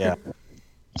 Yeah.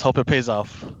 Let's hope it pays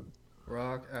off.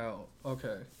 Rock out.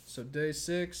 Okay, so day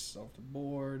 6 off the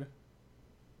board.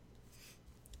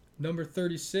 Number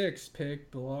 36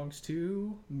 pick belongs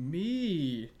to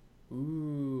me.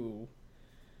 Ooh.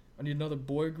 I need another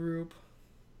boy group.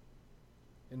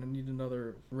 And I need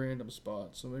another random spot.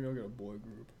 So maybe I'll get a boy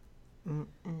group.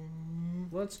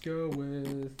 Let's go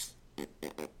with...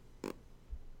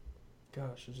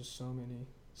 Gosh, there's just so many.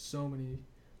 So many.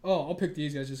 Oh, I'll pick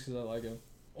these guys just because I like them.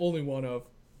 Only one of.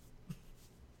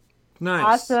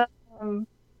 Nice. Awesome.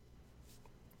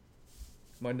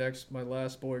 My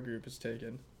last boy group is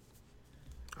taken.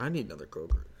 I need another girl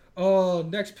group. Oh,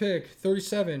 next pick,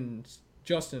 37,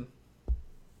 Justin.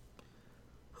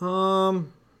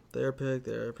 Their pick.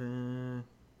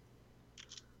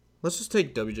 Let's just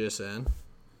take WJSN.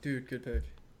 Dude, good pick.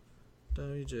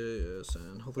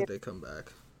 WJSN. Hopefully they come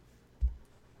back.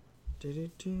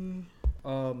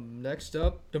 Next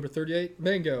up, number 38,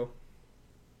 Mango.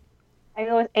 I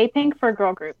go with A-Pink for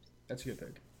girl groups. That's a good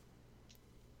pick.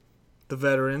 The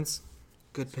veterans.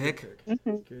 Good That's a pick. Good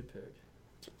pick. Good pick.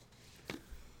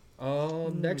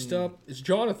 Next up is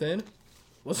Jonathan.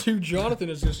 Let's see who Jonathan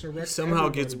is just gonna wreck Somehow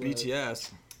everybody gets with.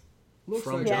 BTS. Looks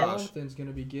from like Josh. Jonathan's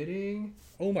gonna be getting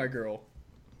Oh My Girl.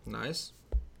 Nice.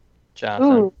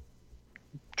 Jonathan, Ooh,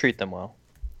 treat them well.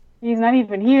 he's not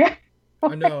even here.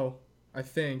 I know. I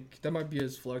think that might be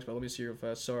his flex, but let me see real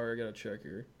fast. Sorry, I gotta check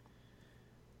here.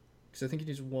 Because I think he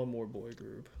needs one more boy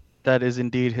group. That is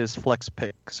indeed his flex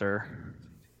pick, sir.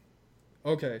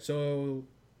 Okay, so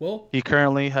well. He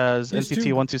currently has There's NCT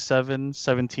two- 127,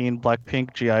 17,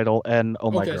 Blackpink, G Idol, and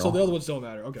Oh My Okay, Girl. so the other ones don't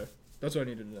matter. Okay, that's what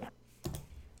I needed to know.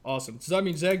 Awesome. Does that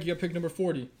mean Zeg, you got pick number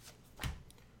 40?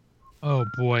 Oh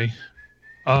boy.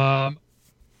 I'll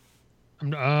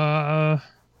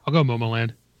go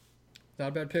Momoland. Not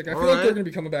a bad pick. I All feel like they're right. gonna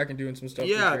be coming back and doing some stuff.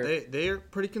 Yeah, this year. they're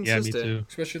pretty Yeah, me consistent. too.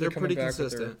 Especially they're they're coming pretty back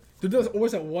consistent. with their. They're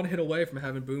always that one hit away from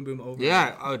having Boom Boom over.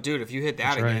 Yeah, oh dude, if you hit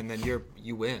that That's right. again, then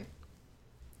you win.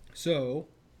 So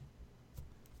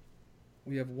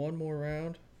we have one more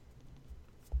round.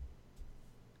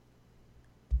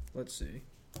 Let's see.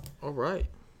 All right.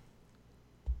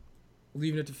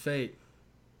 Leaving it to fate.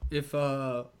 If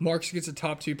Marks gets a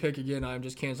top 2 pick again, I'm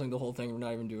just canceling the whole thing. We're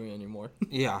not even doing it anymore.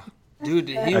 Yeah, dude,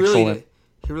 he Excellent.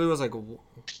 really was like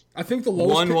I think the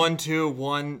lowest 1, pick, 1, 2,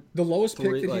 1, the lowest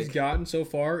 3, pick that he's like- gotten so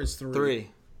far is 3.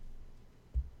 3.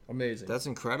 Amazing. That's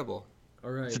incredible.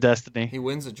 All right. It's destiny. He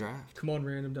wins the draft. Come on,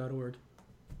 random.org.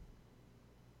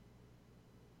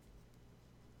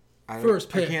 I, First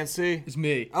I pick. can't see. It's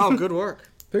me. Oh, good work.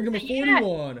 Pick number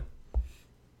 41.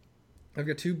 I've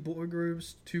got 2 boy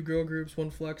groups, 2 girl groups, 1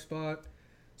 flex spot.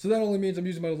 So that only means I'm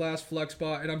using my last flex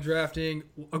spot, and I'm drafting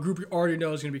a group you already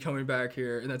know is going to be coming back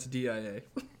here, and that's DIA.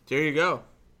 There you go.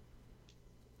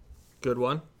 Good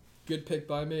one. Good pick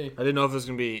by me. I didn't know if it was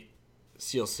gonna be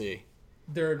CLC.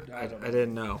 They're, I I don't know.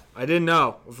 didn't know. I didn't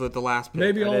know with the last pick.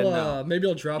 Maybe I didn't I'll know. maybe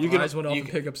I'll drop You can- eyes one off you and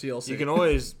can- pick up CLC. You can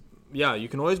always, yeah, you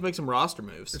can always make some roster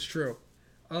moves. It's true.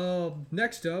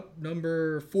 Next up,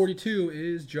 number 42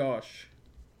 is Josh.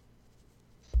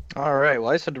 All right. Well,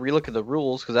 I just had to relook at the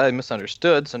rules because I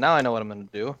misunderstood. So now I know what I'm going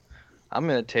to do. I'm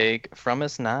going to take From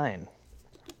Us 9.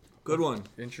 Good one.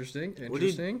 Interesting. do you-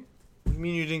 Interesting. What do you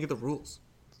mean you didn't get the rules?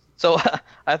 So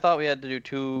I thought we had to do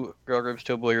 2 girl groups,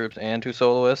 2 boy groups, and 2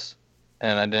 soloists,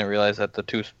 and I didn't realize that the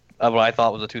 2 what I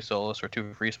thought was the 2 soloists were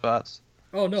 2 free spots.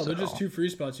 Oh no, they're So- just 2 free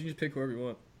spots. You can just pick whoever you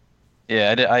want.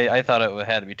 Yeah, I thought it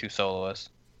had to be 2 soloists.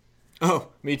 Oh,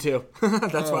 me too.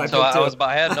 That's why I So picked two.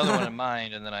 I had another one in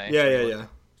mind, and then I Yeah.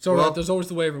 So Well- there's always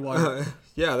the waiver wire.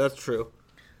 Yeah, that's true.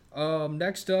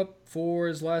 Next up for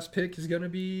his last pick is gonna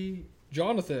be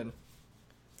Jonathan.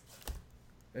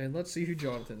 And let's see who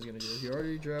Jonathan's gonna get. He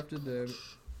already drafted them.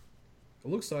 It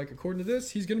looks like, according to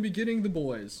this, he's gonna be getting the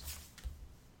boys.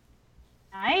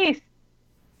 Nice.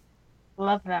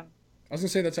 Love them. I was gonna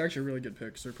say that's actually a really good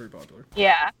pick 'cause they're pretty popular.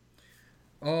 Yeah.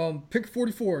 Pick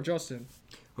 44, Justin.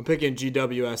 I'm picking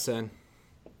GWSN.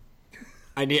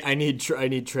 I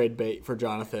need trade bait for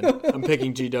Jonathan. I'm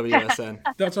picking GWSN.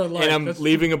 That's what I like. And I'm that's,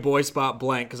 leaving a boy spot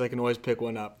blank because I can always pick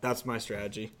one up. That's my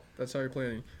strategy. That's how you're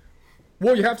planning.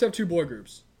 Well, you have to have 2 boy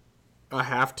groups. I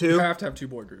have You to? have to have 2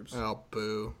 boy groups. Oh,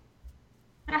 boo.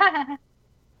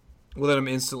 Well, then I'm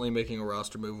instantly making a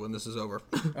roster move when this is over.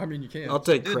 I mean, you can. I'll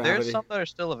take Dude, Gravity. there's some that are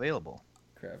still available.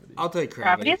 Gravity. I'll take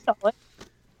Gravity. Gravity's solid.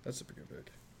 That's a good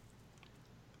pick.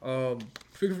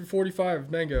 Pick for 45,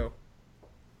 Mango.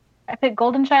 I picked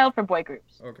Golden Child for boy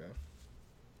groups. Okay.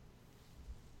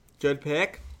 Good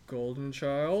pick. Golden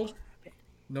Child.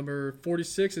 Number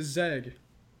 46 is Zeg.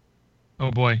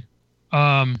 Oh boy.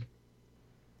 I'm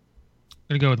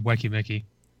gonna go with Wacky Mickey.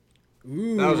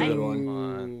 Ooh. That was a good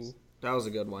one. That was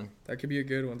a good one. That could be a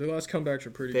good one. Their last comebacks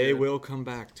are pretty They good. will come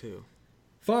back, too.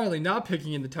 Finally, not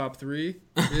picking in the top 3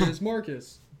 is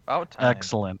Marcus. About time.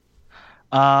 Excellent.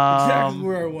 Exactly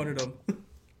where I wanted him.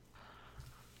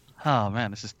 Oh man,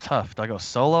 this is tough. Do I go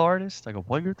solo artist? Do I go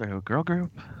boy group? Do I go girl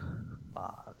group?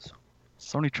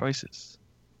 So many choices.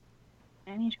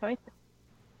 Any choices?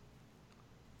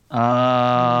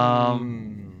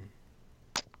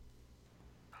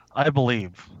 I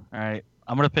believe. All right,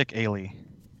 I'm gonna pick Ailey.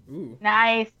 Ooh.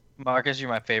 Nice. Marcus, you're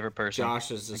my favorite person.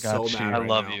 Josh is just I so got mad you. I right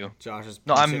love now. you. Josh is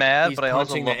No, I'm punching- mad, he's but I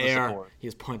also punching love the the air. support.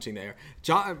 He's punching the air.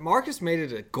 Marcus made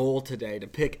it a goal today to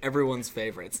pick everyone's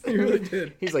favorites. He really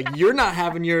did. He's like, you're not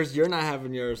having yours. You're not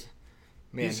having yours.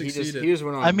 Man, He he succeeded. just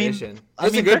went on I a mean, mission. I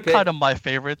That's mean, a good they're pick. kind of my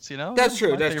favorites, you know. That's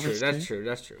true. My That's true. favorites That's too. true.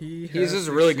 That's true. He He's has just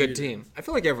a really good succeeded. team. I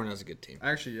feel like everyone has a good team.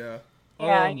 Actually, yeah.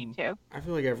 Yeah, I do too. I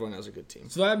feel like everyone has a good team.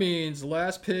 So that means the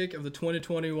last pick of the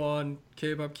 2021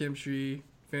 K-pop Kimchi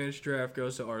Fantasy Draft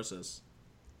goes to Arceus.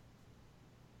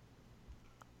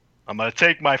 I'm gonna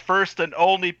take my first and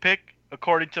only pick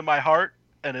according to my heart,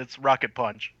 and it's Rocket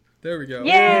Punch. There we go.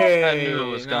 Yay! I knew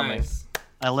it was coming. Nice.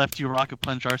 I left you Rocket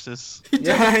Punch Arceus.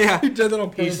 Yeah. He did that on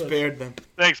He purpose. spared them.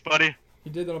 Thanks, buddy. He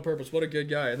did that on purpose. What a good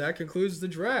guy. And that concludes the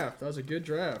draft. That was a good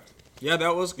draft. Yeah,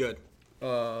 that was good.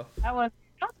 Uh, That was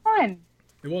fun.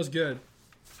 it was good.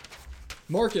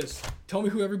 Marcus, tell me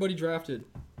who everybody drafted.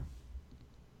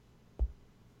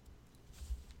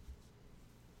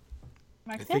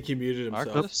 I think he muted himself.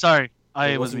 Marcus? Oops, sorry, It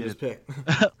I was wasn't his muted.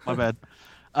 pick. My bad.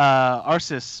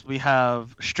 Arceus, we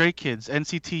have Stray Kids,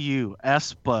 NCTU,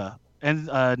 aespa, and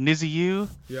Niziu,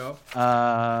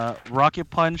 Yeah. Rocket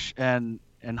Punch, and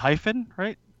Hyphen,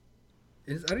 right?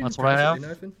 I didn't That's what I have.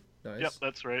 Nice. Yep,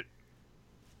 that's right.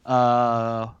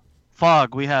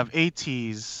 Fog, we have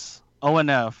ATEEZ,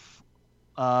 ONF,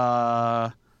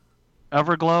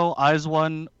 Everglow, Eyes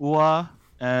One, UA,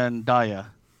 and Daya.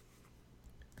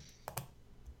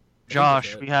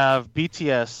 Josh, we have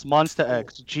BTS, Monsta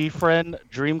X, G-Friend,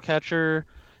 Dreamcatcher,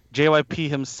 JYP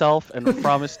himself, and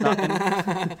Promise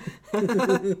Nothing.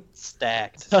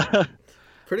 Stacked.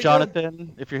 Pretty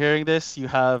Jonathan, if you're hearing this, you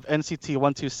have NCT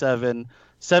 127,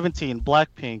 17,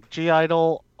 Blackpink,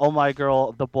 G-Idol, Oh My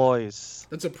Girl, The Boys.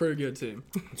 That's a pretty good team.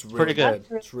 good. It's really Pretty good.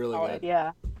 good. It's really Solid, good.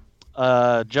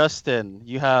 yeah. Justin,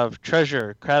 you have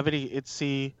Treasure, Gravity,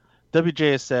 ITZY,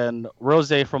 WJSN,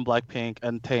 Rosé from Blackpink,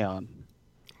 and Taeyeon.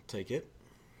 Take it.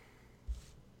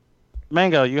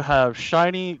 Mango, you have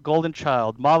Shiny, Golden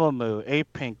Child, Mamamoo,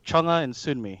 A-Pink, Chungha, and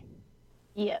Sunmi.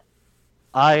 Yeah.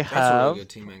 I That's a have really good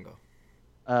team,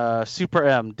 Mango. Super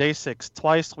M, Day 6,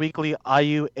 Twice, Weekly,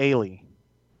 IU, Ailey.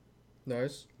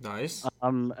 Nice. Nice.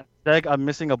 Zeg, I'm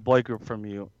missing a boy group from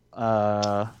you.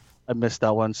 I missed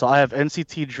that one. So I have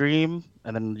NCT Dream,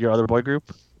 and then your other boy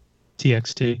group.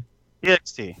 TXT.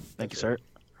 EXT. Thank you, sir.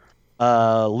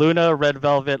 Luna, Red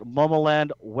Velvet,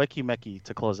 Momoland, Weki Meki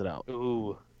to close it out.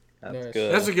 Ooh, that's Nice.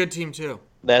 good. That's a good team, too.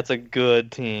 That's a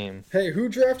good team. Hey, who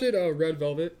drafted Red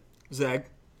Velvet? Zeg,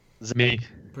 Me.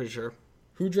 pretty sure.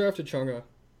 Who drafted Chungha?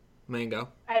 Mango.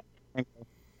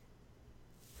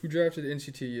 Who drafted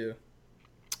NCTU?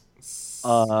 Zeg?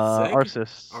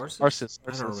 Arceus. Arceus?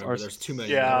 I don't remember. There's too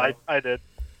many. Yeah, I did.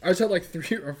 I just had like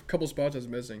 3 or a couple spots I was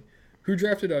missing. Who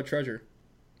drafted Treasure?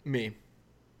 Me.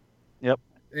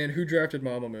 And who drafted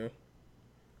Mamamoo?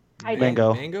 I did.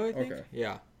 Mango. Mango, I think? Okay.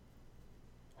 Yeah.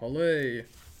 Olay.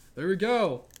 There we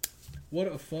go. What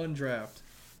a fun draft.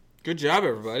 Good job,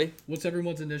 everybody. What's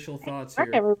everyone's initial thoughts Work,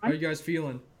 here? everyone. How you guys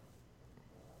feeling?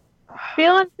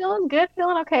 Feeling good,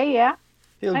 feeling okay, yeah.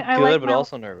 Feel I good, like but my-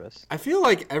 also nervous. I feel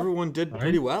like everyone did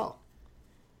pretty well.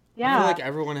 I feel Yeah. like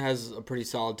everyone has a pretty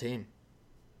solid team.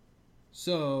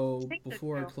 So, think so,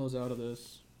 before I too. close out of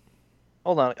this,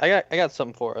 Hold on, I got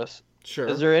something for us. Sure.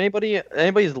 Is there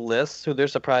anybody's list who they're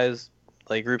surprised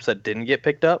like groups that didn't get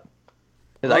picked up?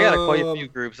 Because I got quite a few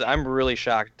groups that I'm really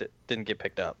shocked that didn't get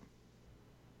picked up.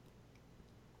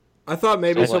 I thought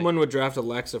maybe So, like- someone would draft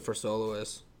Alexa for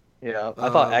soloist. Yeah, I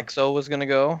thought EXO was gonna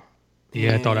go.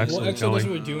 Yeah, I thought Yeah. EXO well, was EXO doesn't going.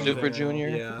 really do anything. Super now. Junior.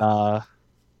 Yeah.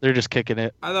 They're just kicking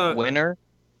it. I thought. Winner.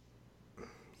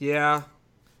 Yeah.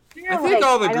 Yeah, I think like,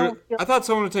 all the I don't group. feel- I thought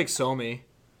someone would take Somi.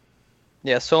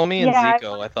 Yeah, Somi and Yeah,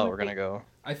 Zico. I thought were gonna go.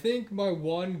 I think my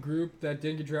one group that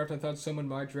didn't get drafted, I thought someone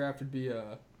might draft would be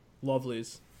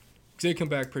Lovelies. 'Cause they come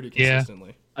back pretty Yeah.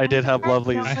 consistently. I did have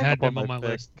lovely. I had them on my pick.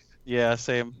 list. Yeah,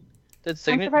 same. Did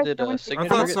surprised no one- I Signature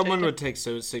thought get someone taken? would take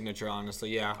Signature. Honestly,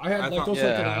 yeah. I had like thought, those yeah,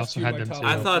 like the I last also two had of my them top too.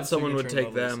 I ones, thought someone would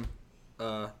Signature take and Lovelies.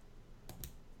 them.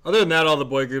 Other than that, all the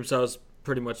boy groups, I was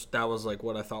pretty much that was like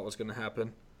what I thought was going to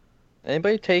happen.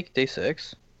 Anybody take day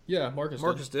 6? Yeah, Marcus.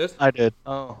 Marcus did. I did.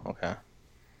 Oh, okay.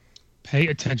 Pay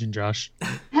attention, Josh.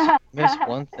 Missed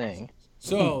one thing.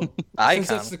 So, Icon. since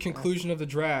that's the conclusion of the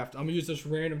draft, I'm gonna use this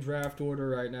random draft order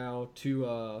right now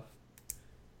to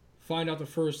find out the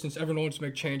first, since everyone wants to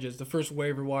make changes, the first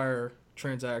waiver wire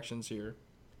transactions here.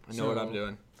 I know what I'm So-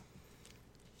 doing.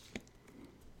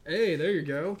 Hey, there you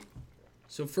go.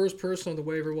 So first person on the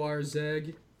waiver wire,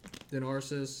 Zeg, then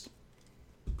Arsis,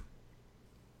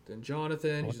 then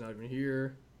Jonathan, he's not even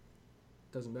here.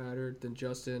 Doesn't matter. Then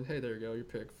Justin, hey, there you go, your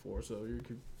pick 4, so you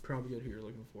could probably get who you're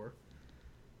looking for.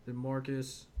 Then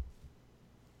Marcus.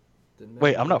 Then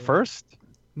Wait, I'm not Matthew. first.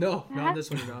 No, not on this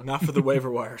one, you're not. Not for the waiver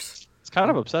wires. It's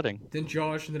kind of upsetting. Then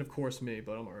Josh, and then of course me,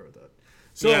 but I'm alright with that.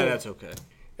 So yeah, that's okay.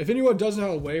 If anyone doesn't know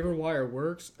how a waiver wire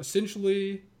works,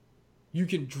 essentially, you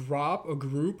can drop a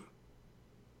group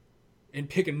and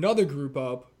pick another group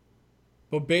up,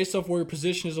 but based off where your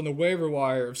position is on the waiver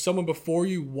wire, if someone before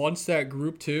you wants that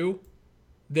group too,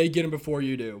 they get them before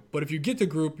you do. But if you get the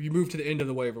group, you move to the end of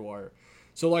the waiver wire.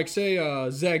 So like say,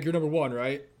 Zeg, you're number 1,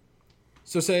 right?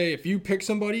 So say if you pick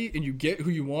somebody and you get who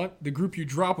you want, the group you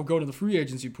drop will go to the free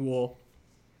agency pool,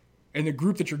 and the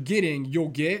group that you're getting, you'll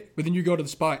get, but then you go to the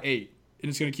spot 8, and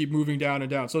it's going to keep moving down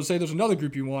and down. So say there's another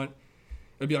group you want,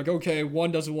 it'd be like, okay,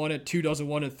 1 doesn't want it, 2 doesn't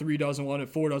want it, 3 doesn't want it,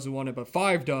 4 doesn't want it, but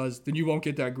 5 does, then you won't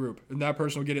get that group. And that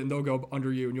person will get it, and they'll go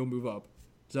under you, and you'll move up.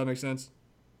 Does that make sense?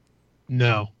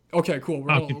 No. Okay, cool.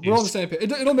 We're I'm on the confused. same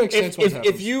page. It'll make sense once it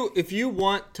happens. If you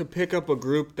want to pick up a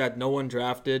group that no one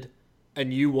drafted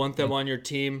and you want them on your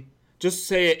team, just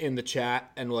say it in the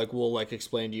chat and we'll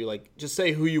explain to you, just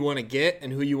say who you want to get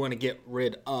and who you want to get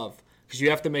rid of, because you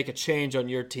have to make a change on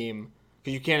your team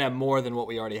because you can't have more than what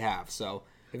we already have. So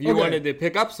if you Okay. wanted to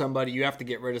pick up somebody, you have to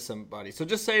get rid of somebody. So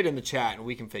just say it in the chat and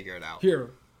we can figure it out.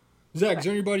 Here. Zach, is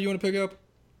there anybody you want to pick up?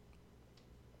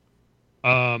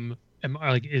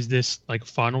 Is this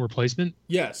final replacement?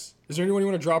 Yes. Is there anyone you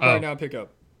want to drop Oh. right now and pick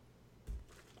up?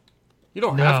 You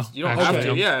don't No, have to. You don't have actually, to.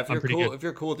 I'm- Yeah, if I'm you're pretty cool. good. If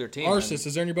you're cool with your team. Arsis,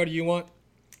 is there anybody you want?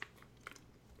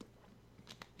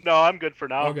 No, I'm good for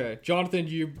now. Okay. Jonathan,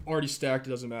 you already stacked. It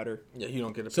doesn't matter. yeah, you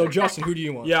don't get it. So, Justin, who do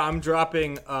you want? Yeah, I'm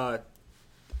dropping Taeyeon,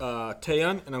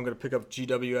 and I'm gonna pick up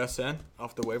GWSN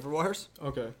off the waiver wires.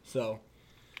 Okay. So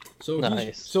So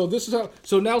Nice. So this is how.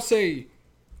 So now say,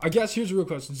 I guess here's a real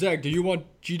question. Zeg, do you want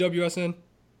GWSN?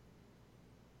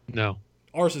 No.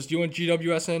 Arsis, do you want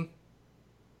GWSN?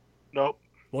 Nope.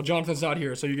 Well, Jonathan's not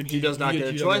here, so you can. He does not you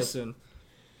get a choice. GWSN.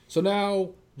 So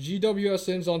now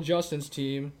GWSN's on Justin's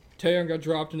team. Taeyeon got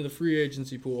dropped into the free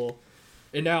agency pool,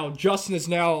 and now Justin is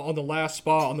now on the last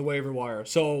spot on the waiver wire.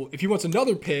 So if he wants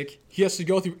another pick, he has to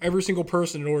go through every single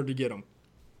person in order to get him.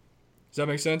 Does that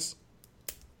make sense?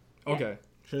 Okay.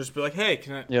 should I just be like, hey,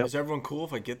 Yep. is everyone cool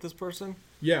if I get this person?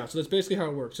 Yeah, so that's basically how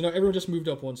it works. So now everyone just moved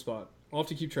up 1 spot. I'll have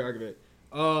to keep track of it.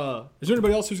 Is there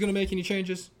anybody else who's going to make any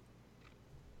changes?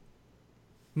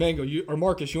 Mango, you or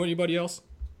Marcus, you want anybody else?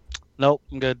 Nope,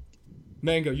 I'm good.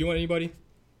 Mango, you want anybody?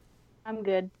 I'm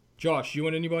good. Josh, you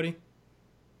want anybody?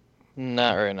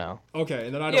 Not right now. Okay,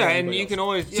 and then I don't Yeah, want and anybody you else. can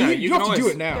always So you can have to do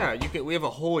always- it now. Yeah, you can. We have a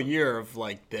whole year of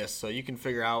this, so you can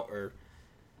figure out. Or,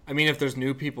 I mean, if there's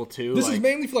new people too. This is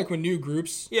mainly for when new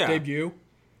groups Yeah. debut.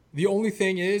 The only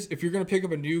thing is, if you're going to pick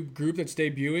up a new group that's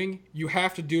debuting, you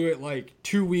have to do it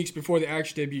 2 weeks before they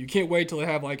actually debut. You can't wait till they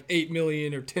have 8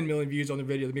 million or 10 million views on the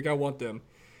video. I I want them.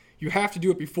 you have to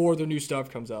do it before the new stuff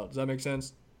comes out. Does that make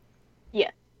sense?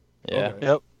 Yes. Yeah. Okay.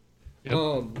 Yep.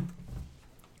 Yep.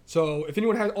 So if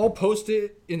anyone has, I'll post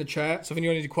it in the chat. So if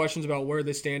anyone has any questions about where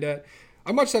they stand at,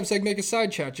 I might just have to make a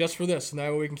side chat just for this, and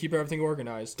that way we can keep everything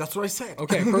organized. That's what I said.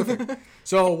 Okay, perfect.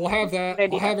 So we'll have that. Good idea.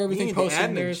 We'll have You everything need the posted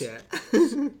in there.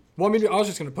 admin chat. Well, I mean, I was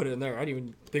just gonna put it in there. I didn't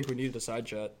even think we needed a side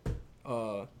chat,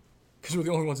 because we're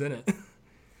the only ones in it.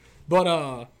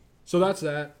 But so that's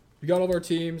that. We got all of our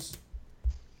teams.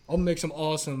 I'll make some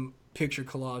awesome picture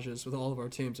collages with all of our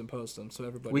teams and post them so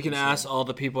everybody. We can see ask them. all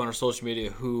the people on our social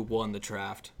media who won the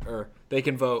draft, or they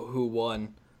can vote who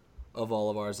won of all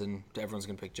of ours, and everyone's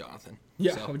gonna pick Jonathan.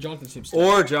 Yeah, So. Jonathan seems.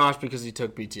 Or Josh because he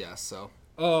took BTS. So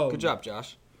Oh, good job,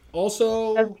 Josh.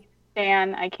 Also,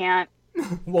 Stan, I can't.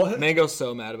 what? Mango's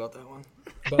so mad about that one.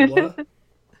 About what?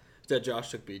 That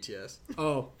Josh took BTS.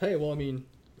 Oh, hey, well, I mean,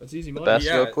 that's easy money. Best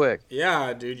Yeah. go quick.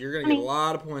 Yeah, dude, you're gonna get a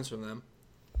lot of points from them.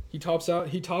 He tops out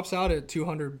at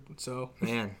 200. So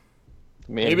Man,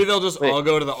 I mean, maybe they'll just wait. all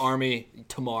go to the army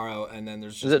tomorrow, and then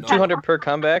there's just Is it no- 200 per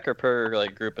comeback or per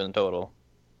like group in total?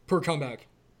 per comeback.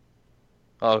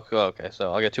 Oh, cool, okay.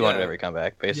 So I'll get 200 Yeah. every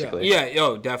comeback, basically. Yeah,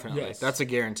 yo, definitely. Yes. That's a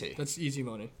guarantee. That's easy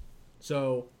money.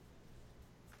 So,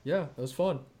 yeah, that was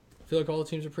fun. I feel like all the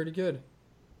teams are pretty good.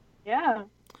 Yeah.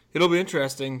 It'll be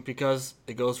interesting because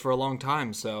it goes for a long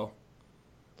time. So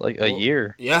Like a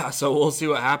year. yeah, so we'll see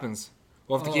what happens.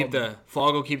 We'll have to keep Um,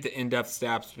 Fogg will keep the in-depth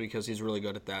stats because he's really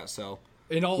good at that. So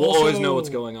And I'll we'll also, always know what's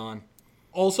going on.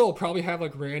 Also, I'll probably have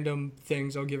like random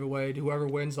things I'll give away to whoever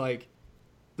wins like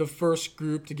the first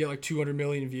group to get like 200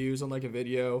 million views on like a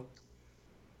video,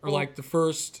 or like the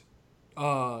first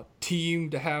team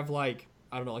to have like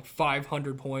I don't know like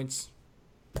 500 points.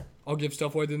 I'll give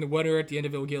stuff away. Then the winner at the end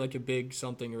of it will get like a big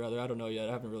something or other. I don't know yet.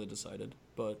 I haven't really decided,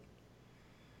 but.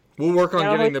 We'll work on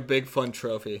Yeah, getting like- the big fun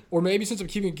trophy. Or maybe since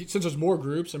there's more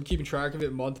groups, I'm keeping track of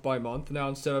it month by month now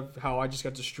instead of how I just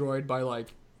got destroyed by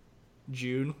like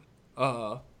June.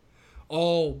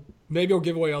 Maybe I'll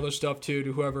give away other stuff too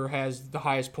to whoever has the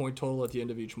highest point total at the end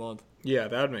of each month, Yeah,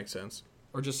 that would make sense.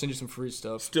 or just send you some free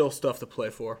stuff. Still stuff to play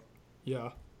for.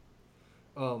 Yeah.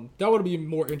 That would be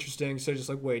more interesting instead of just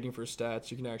like waiting for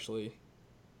stats. You can actually,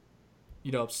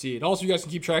 see it. Also, you guys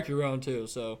can keep track of your own too.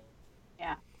 So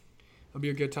Yeah. it'll be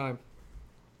a good time.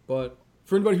 But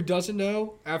for anybody who doesn't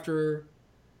know, after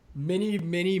many,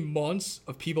 many months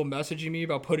of people messaging me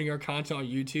about putting our content on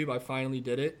YouTube, I finally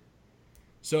did it.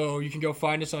 So you can go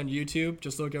find us on YouTube.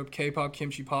 Just look up K-Pop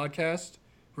Kimchi Podcast.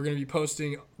 We're going to be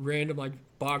posting random like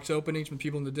box openings from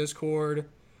people in the Discord,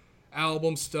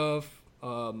 album stuff,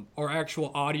 our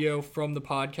actual audio from the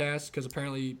podcast, because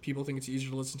apparently people think it's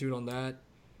easier to listen to it on that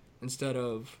instead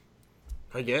of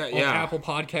Yeah, on yeah. Apple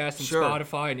Podcasts and Sure.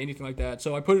 Spotify and anything like that.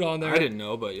 So I put it on there. I didn't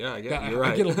know, but yeah, Yeah, you're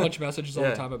right. I get a bunch of messages all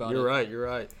the time about You're it. right. You're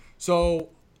right. So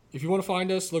if you want to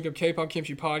find us, look up K-Pop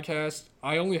Kimchi Podcast.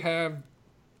 I'm only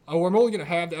going to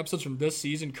have the episodes from this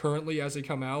season currently as they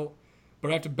come out, but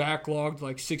I have to backlog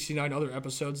like 69 other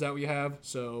episodes that we have,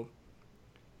 so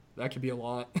that could be a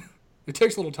lot. It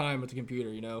takes a little time with the computer,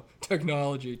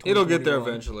 technology. It'll get there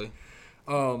 2021.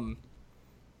 eventually.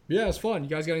 Yeah, it's fun. You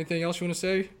guys got anything else you want to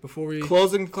say before we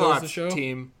Closing close thoughts, the show?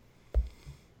 team.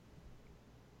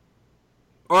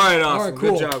 All right, awesome. All right,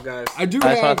 cool. Good job, guys. I do I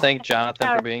just have. want to thank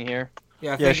Jonathan for being here.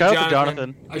 Yeah, Yeah, thank shout you, out to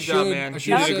Jonathan. I Good should, job, man. I You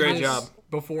should have did a said great this job.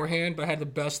 beforehand, but I had the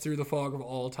best through the fog of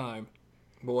all time.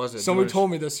 What was it? Someone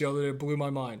told me this the other day. It blew my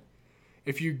mind.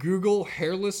 If you Google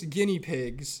hairless guinea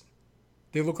pigs,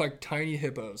 they look like tiny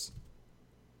hippos.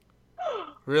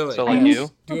 Really? So like you?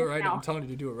 Do it right now. I'm telling you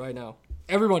to do it right now.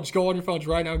 Everyone, just go on your phones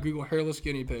right now and Google hairless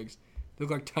guinea pigs. They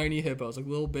look like tiny hippos, like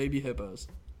little baby hippos.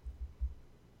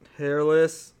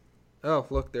 Hairless. Oh,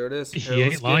 look, there it is. He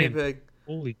Hairless ain't lying. guinea pig.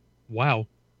 Holy wow.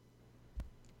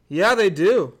 Yeah, they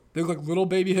do. They look like little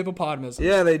baby hippopotamuses.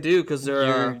 Yeah, they do because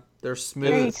they're Very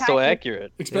smooth. It's so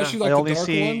accurate. Especially I like the only dark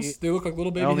see- ones. They look like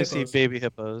little I baby only hippos. see baby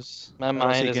hippos. My I don't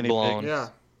mind see is guinea blown. pigs. Yeah,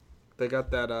 they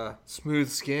got that smooth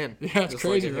skin. Yeah, it's just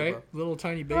crazy, like a right? hippo. Little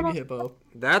tiny baby hippo.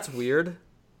 That's weird.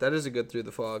 That is a good through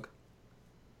the fog.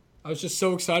 I was just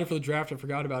so excited for the draft, I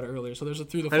forgot about it earlier. So there's a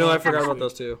through the I know. fog I forgot this about week.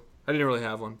 those too. I didn't really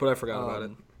have one, but I forgot about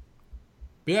it.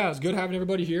 But yeah, it's good having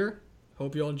everybody here.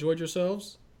 Hope you all enjoyed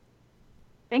yourselves.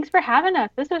 Thanks for having us.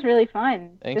 This was really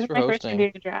fun. Thanks This is for my first time hosting.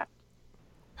 doing a draft.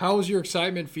 How was your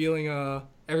excitement feeling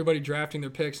everybody drafting their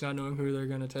picks, not knowing who they're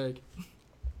going to take?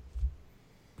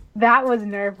 That was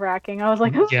nerve wracking. I was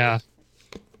like, Yeah.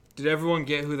 Did everyone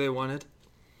get who they wanted?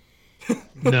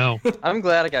 No. I'm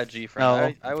glad I got G from.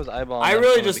 No. I was eyeballing I them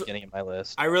really from just- the beginning of my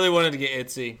list. I really wanted to get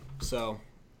Itzy, so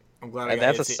I'm glad I And got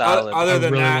that's a Itzy. solid- Other I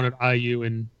than really that, wanted IU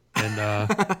and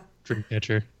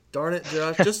Dreamcatcher. darn it,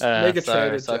 Josh, just make a Sorry,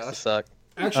 trade with sucks to Josh. suck.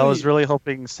 Actually, I was really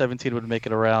hoping 17 would make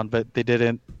it around, but they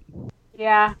didn't.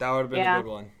 Yeah, That would have been Yeah. a good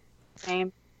one.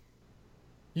 same.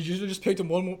 you should have just picked him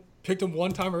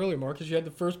one time earlier, Marcus. You had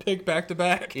the first pick back to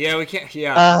back. Yeah, we can't.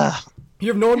 Yeah, Ah, You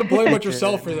have no one to blame but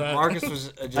yourself for that. Marcus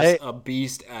was just I- a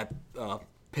beast at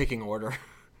picking order.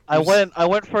 I went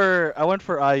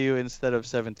for IU instead of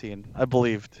 17. I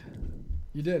believed.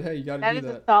 You did. Hey, you got to That do is a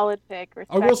that. solid pick.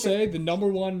 I will Respect say it. the number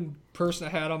one person I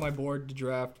had on my board to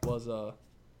draft was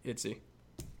Itzy.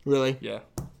 Really? Yeah.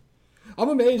 I'm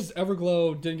amazed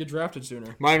Everglow didn't get drafted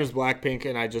sooner. Mine was Blackpink,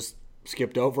 and I just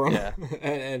skipped over them. Yeah.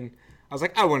 and I was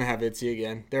like, I want to have Itzy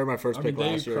again. They were my first I pick mean,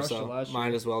 they last year, crushed so it last might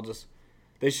year. as well just.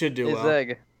 They should do Hey, well.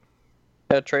 Zeg,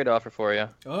 got a trade offer for you.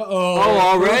 Uh-oh. Oh,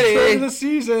 already? First trade of the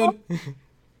season.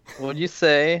 What'd you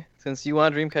say? Since you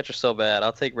want Dreamcatcher so bad,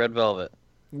 I'll take Red Velvet.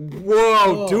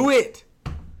 Whoa, Oh. do it!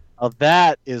 Oh,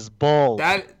 that is bold.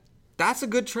 That's a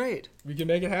good trade. We can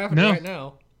make it happen No. right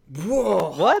now.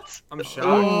 Whoa! What? I'm shocked.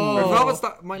 Oh. Red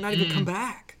Velvet's might not even come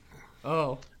back.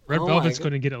 Oh. Red Oh my Velvet's God.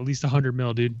 going to get at least 100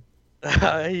 mil, dude.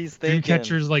 He's thinking.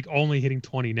 Dreamcatcher's like only hitting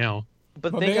 20 now.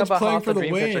 But My think man's about playing how for the the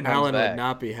Dreamcatcher win. comes Alan back. would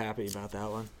not be happy about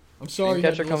that one. I'm sorry you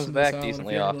had to Dreamcatcher comes listen to back this, Alan,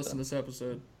 decently if you had to often. listen to this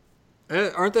episode.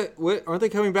 Aren't they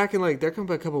coming back in they're coming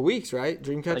back a couple weeks, right?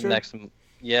 Dreamcatcher. Like next,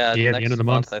 yeah, Yeah, the next end of the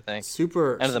month. I think.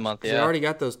 Super. End of the month, They yeah. already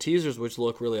got those teasers, which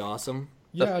look really awesome.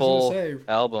 Yeah, The I was full gonna say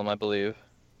album, I believe.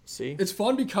 See. it's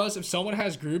fun because if someone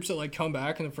has groups that like come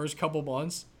back in the first couple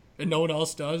months and no one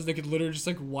else does, they could literally just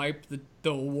like wipe the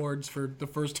awards for the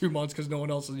first 2 months because no one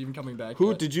else is even coming back. Who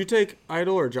yet. did you take?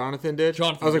 Idol or Jonathan did?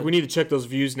 Jonathan I was like, did. we need to check those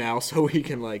views now so we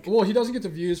can like. Well, he doesn't get the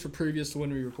views for previous to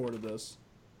when we recorded this.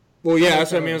 Well, yeah,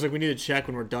 that's what I mean. I was like, we need to check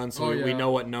when we're done so Oh, we yeah. know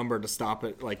what number to stop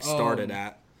it, start it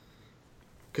at.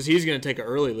 Because he's gonna take an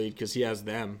early lead because he has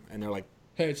them and they're like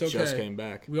Hey, it's okay. just came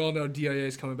back. We all know DIA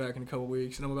is coming back in a couple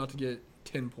weeks, and I'm about to get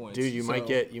 10 points. Dude, you might so-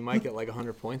 get like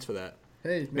 100 points for that.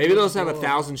 Hey, Maybe they'll let's just have go up.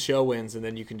 1,000 show wins and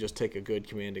then you can just take a good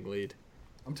commanding lead.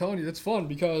 I'm telling you, that's fun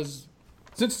because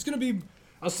since it's gonna be,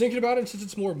 I was thinking about it. Since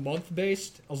it's more month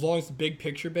based, as long as it's big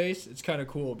picture based, it's kind of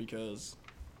cool because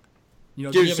you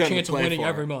know Gives you you have a something chance to of play winning for.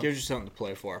 every month. Gives you something to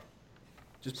play for.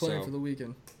 Just playing so- for the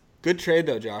weekend. Good trade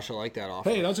though, Josh. I like that offer.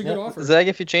 Hey, that's a good Yeah. offer. Zeg,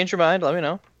 if you change your mind, let me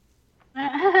know.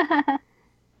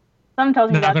 Some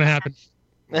tells me Not that. going to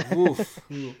happen. Oof.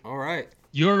 All right.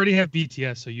 You already have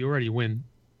BTS, so you already win.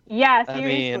 Yeah, I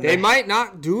seriously. mean- They might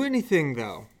not do anything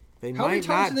though. They How many might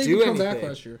times not did they do even come anything. back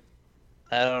last year?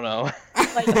 I don't know.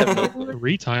 Like,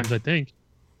 3 times, I think.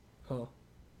 Huh.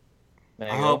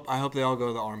 Maybe. I hope they all go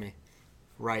to the army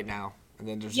right now. And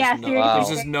then there's Yeah, just no seriously. there's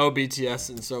just no BTS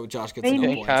and so Josh gets They no need-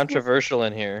 Getting points. controversial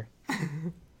in here.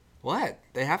 What?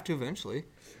 They have to eventually.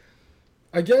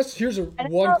 I guess here's don't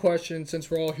one know. question since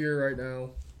we're all here right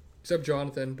now, except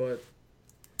Jonathan, but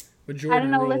I majority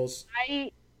don't know. rules.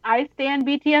 I stand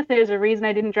BTS. There's a reason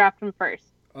I didn't draft him first.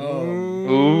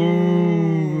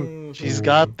 Ooh. She's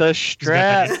got the He's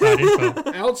got that strap. inside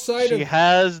info. Outside She of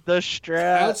has the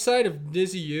strap. outside of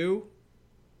Nizzy U,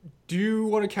 do you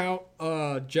want to count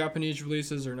Japanese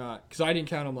releases or not? Because I didn't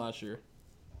count them last year.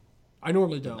 I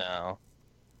normally don't, No.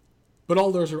 but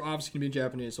all theirs are obviously gonna be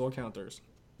Japanese, so I'll count theirs.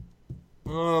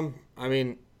 I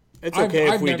mean, it's I've- okay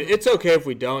if I've we never- it's okay if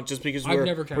we don't, just because I've we're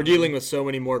never we're counted dealing them. with so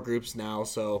many more groups now.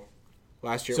 So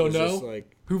last year So it was no? just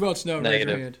like Who votes no? Raise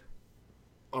Negative. your hand.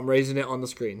 I'm raising it on the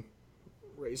screen.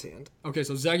 Raise hand. Okay,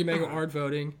 so Zaggy Mango aren't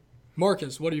voting.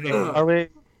 Marcus, what are you voting?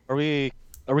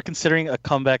 Are we considering a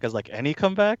comeback as like any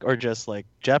comeback or just like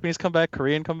Japanese comeback,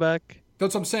 Korean comeback?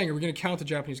 That's what I'm saying. Are we gonna count the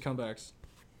Japanese comebacks?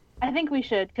 I think we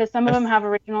should because some of them have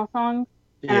original songs,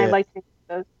 and I'd like to see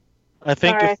those. I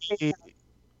think Sorry,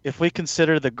 if we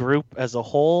consider the group as a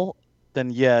whole, then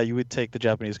yeah, you would take the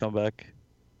Japanese comeback.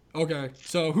 Okay,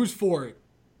 so who's for it?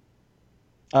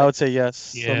 I would say yes.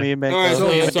 So Yeah. me and All right, Mango. so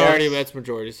So- it's already that's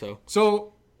majority. So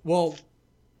So, well,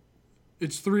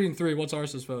 it's 3 and 3. What's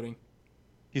ours is voting?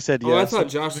 He said oh, yes. I thought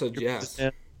Josh said yes.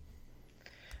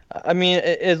 I mean,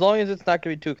 as long as it's not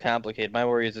gonna be too complicated. My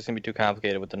worry is it's gonna be too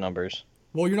complicated with the numbers.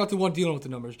 Well, you're not the one dealing with the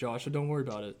numbers, Josh, so don't worry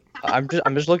about it. I'm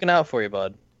just looking out for you,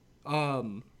 bud.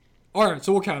 All right,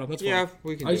 so we'll count them. That's Yeah, fine.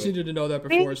 we can. I do just it. needed to know that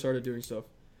before I started doing stuff.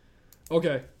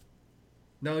 Okay.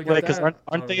 Now that we got Wait, because that aren't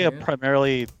out of they the a way.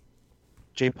 primarily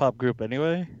J-pop group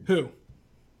anyway? Who?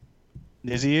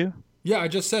 Niziu? Yeah, I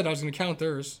just said I was gonna count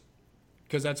theirs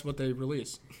because that's what they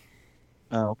release.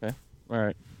 Oh, okay. All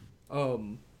right.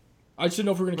 I just didn't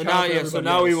know if we're gonna But count. now, for yeah. So everybody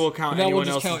now we else. will count But now we'll anyone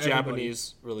just else's count everybody.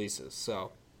 Japanese releases.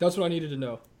 So That's what I needed to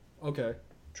know. Okay.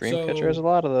 Dreamcatcher So- has a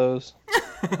lot of those.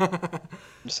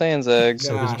 I'm saying, Zags.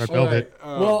 So does Gosh. Red All right. Velvet.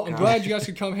 Oh, Well, I'm gosh. glad you guys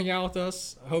could come hang out with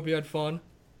us. I hope you had fun.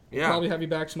 Yeah. Probably have you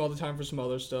back some other time for some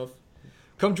other stuff.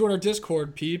 come join our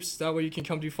Discord, peeps. That way you can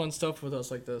come do fun stuff with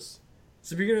us like this. It's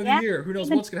the beginning of Yeah. the year. Who knows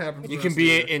what's gonna happen? For the You rest can of the be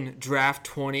year. in draft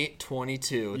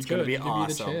 2022. It's You gonna could. be You could be the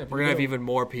awesome. champ. We're You gonna have could. even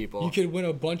more people. You could win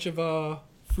a bunch of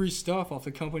free stuff off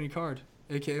the company card,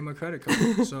 aka my credit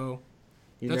card. So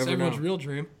You that's never everyone's know. real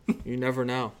dream. You never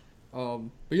know.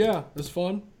 But yeah, it's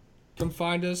fun. Come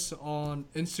find us on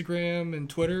Instagram and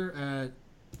Twitter at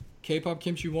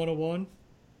KPopKimchi101.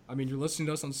 I mean, you're listening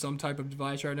to us on some type of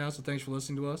device right now, so thanks for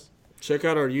listening to us. Check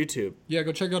out our YouTube. Yeah,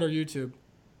 go check out our YouTube.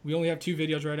 We only have 2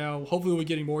 videos right now. Hopefully, we'll be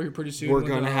getting more here pretty soon. We're with,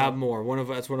 gonna have more.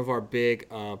 That's one of our big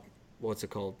what's it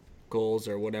called? Goals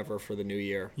or whatever for the new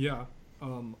year. Yeah.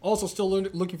 Also, still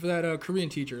looking for that Korean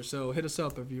teacher, so hit us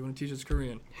up if you want to teach us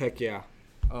Korean. Heck yeah.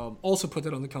 Also, put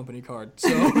that on the company card. So,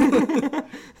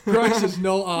 price is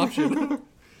no option.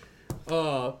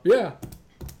 Yeah.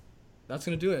 That's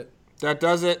going to do it. That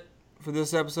does it for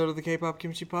this episode of the K-Pop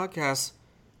Kimchi Podcast.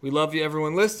 We love you,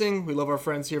 everyone listening. We love our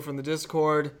friends here from the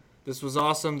Discord. This was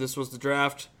awesome. This was the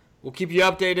draft. We'll keep you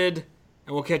updated,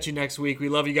 and we'll catch you next week. We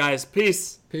love you guys.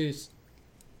 Peace. Peace.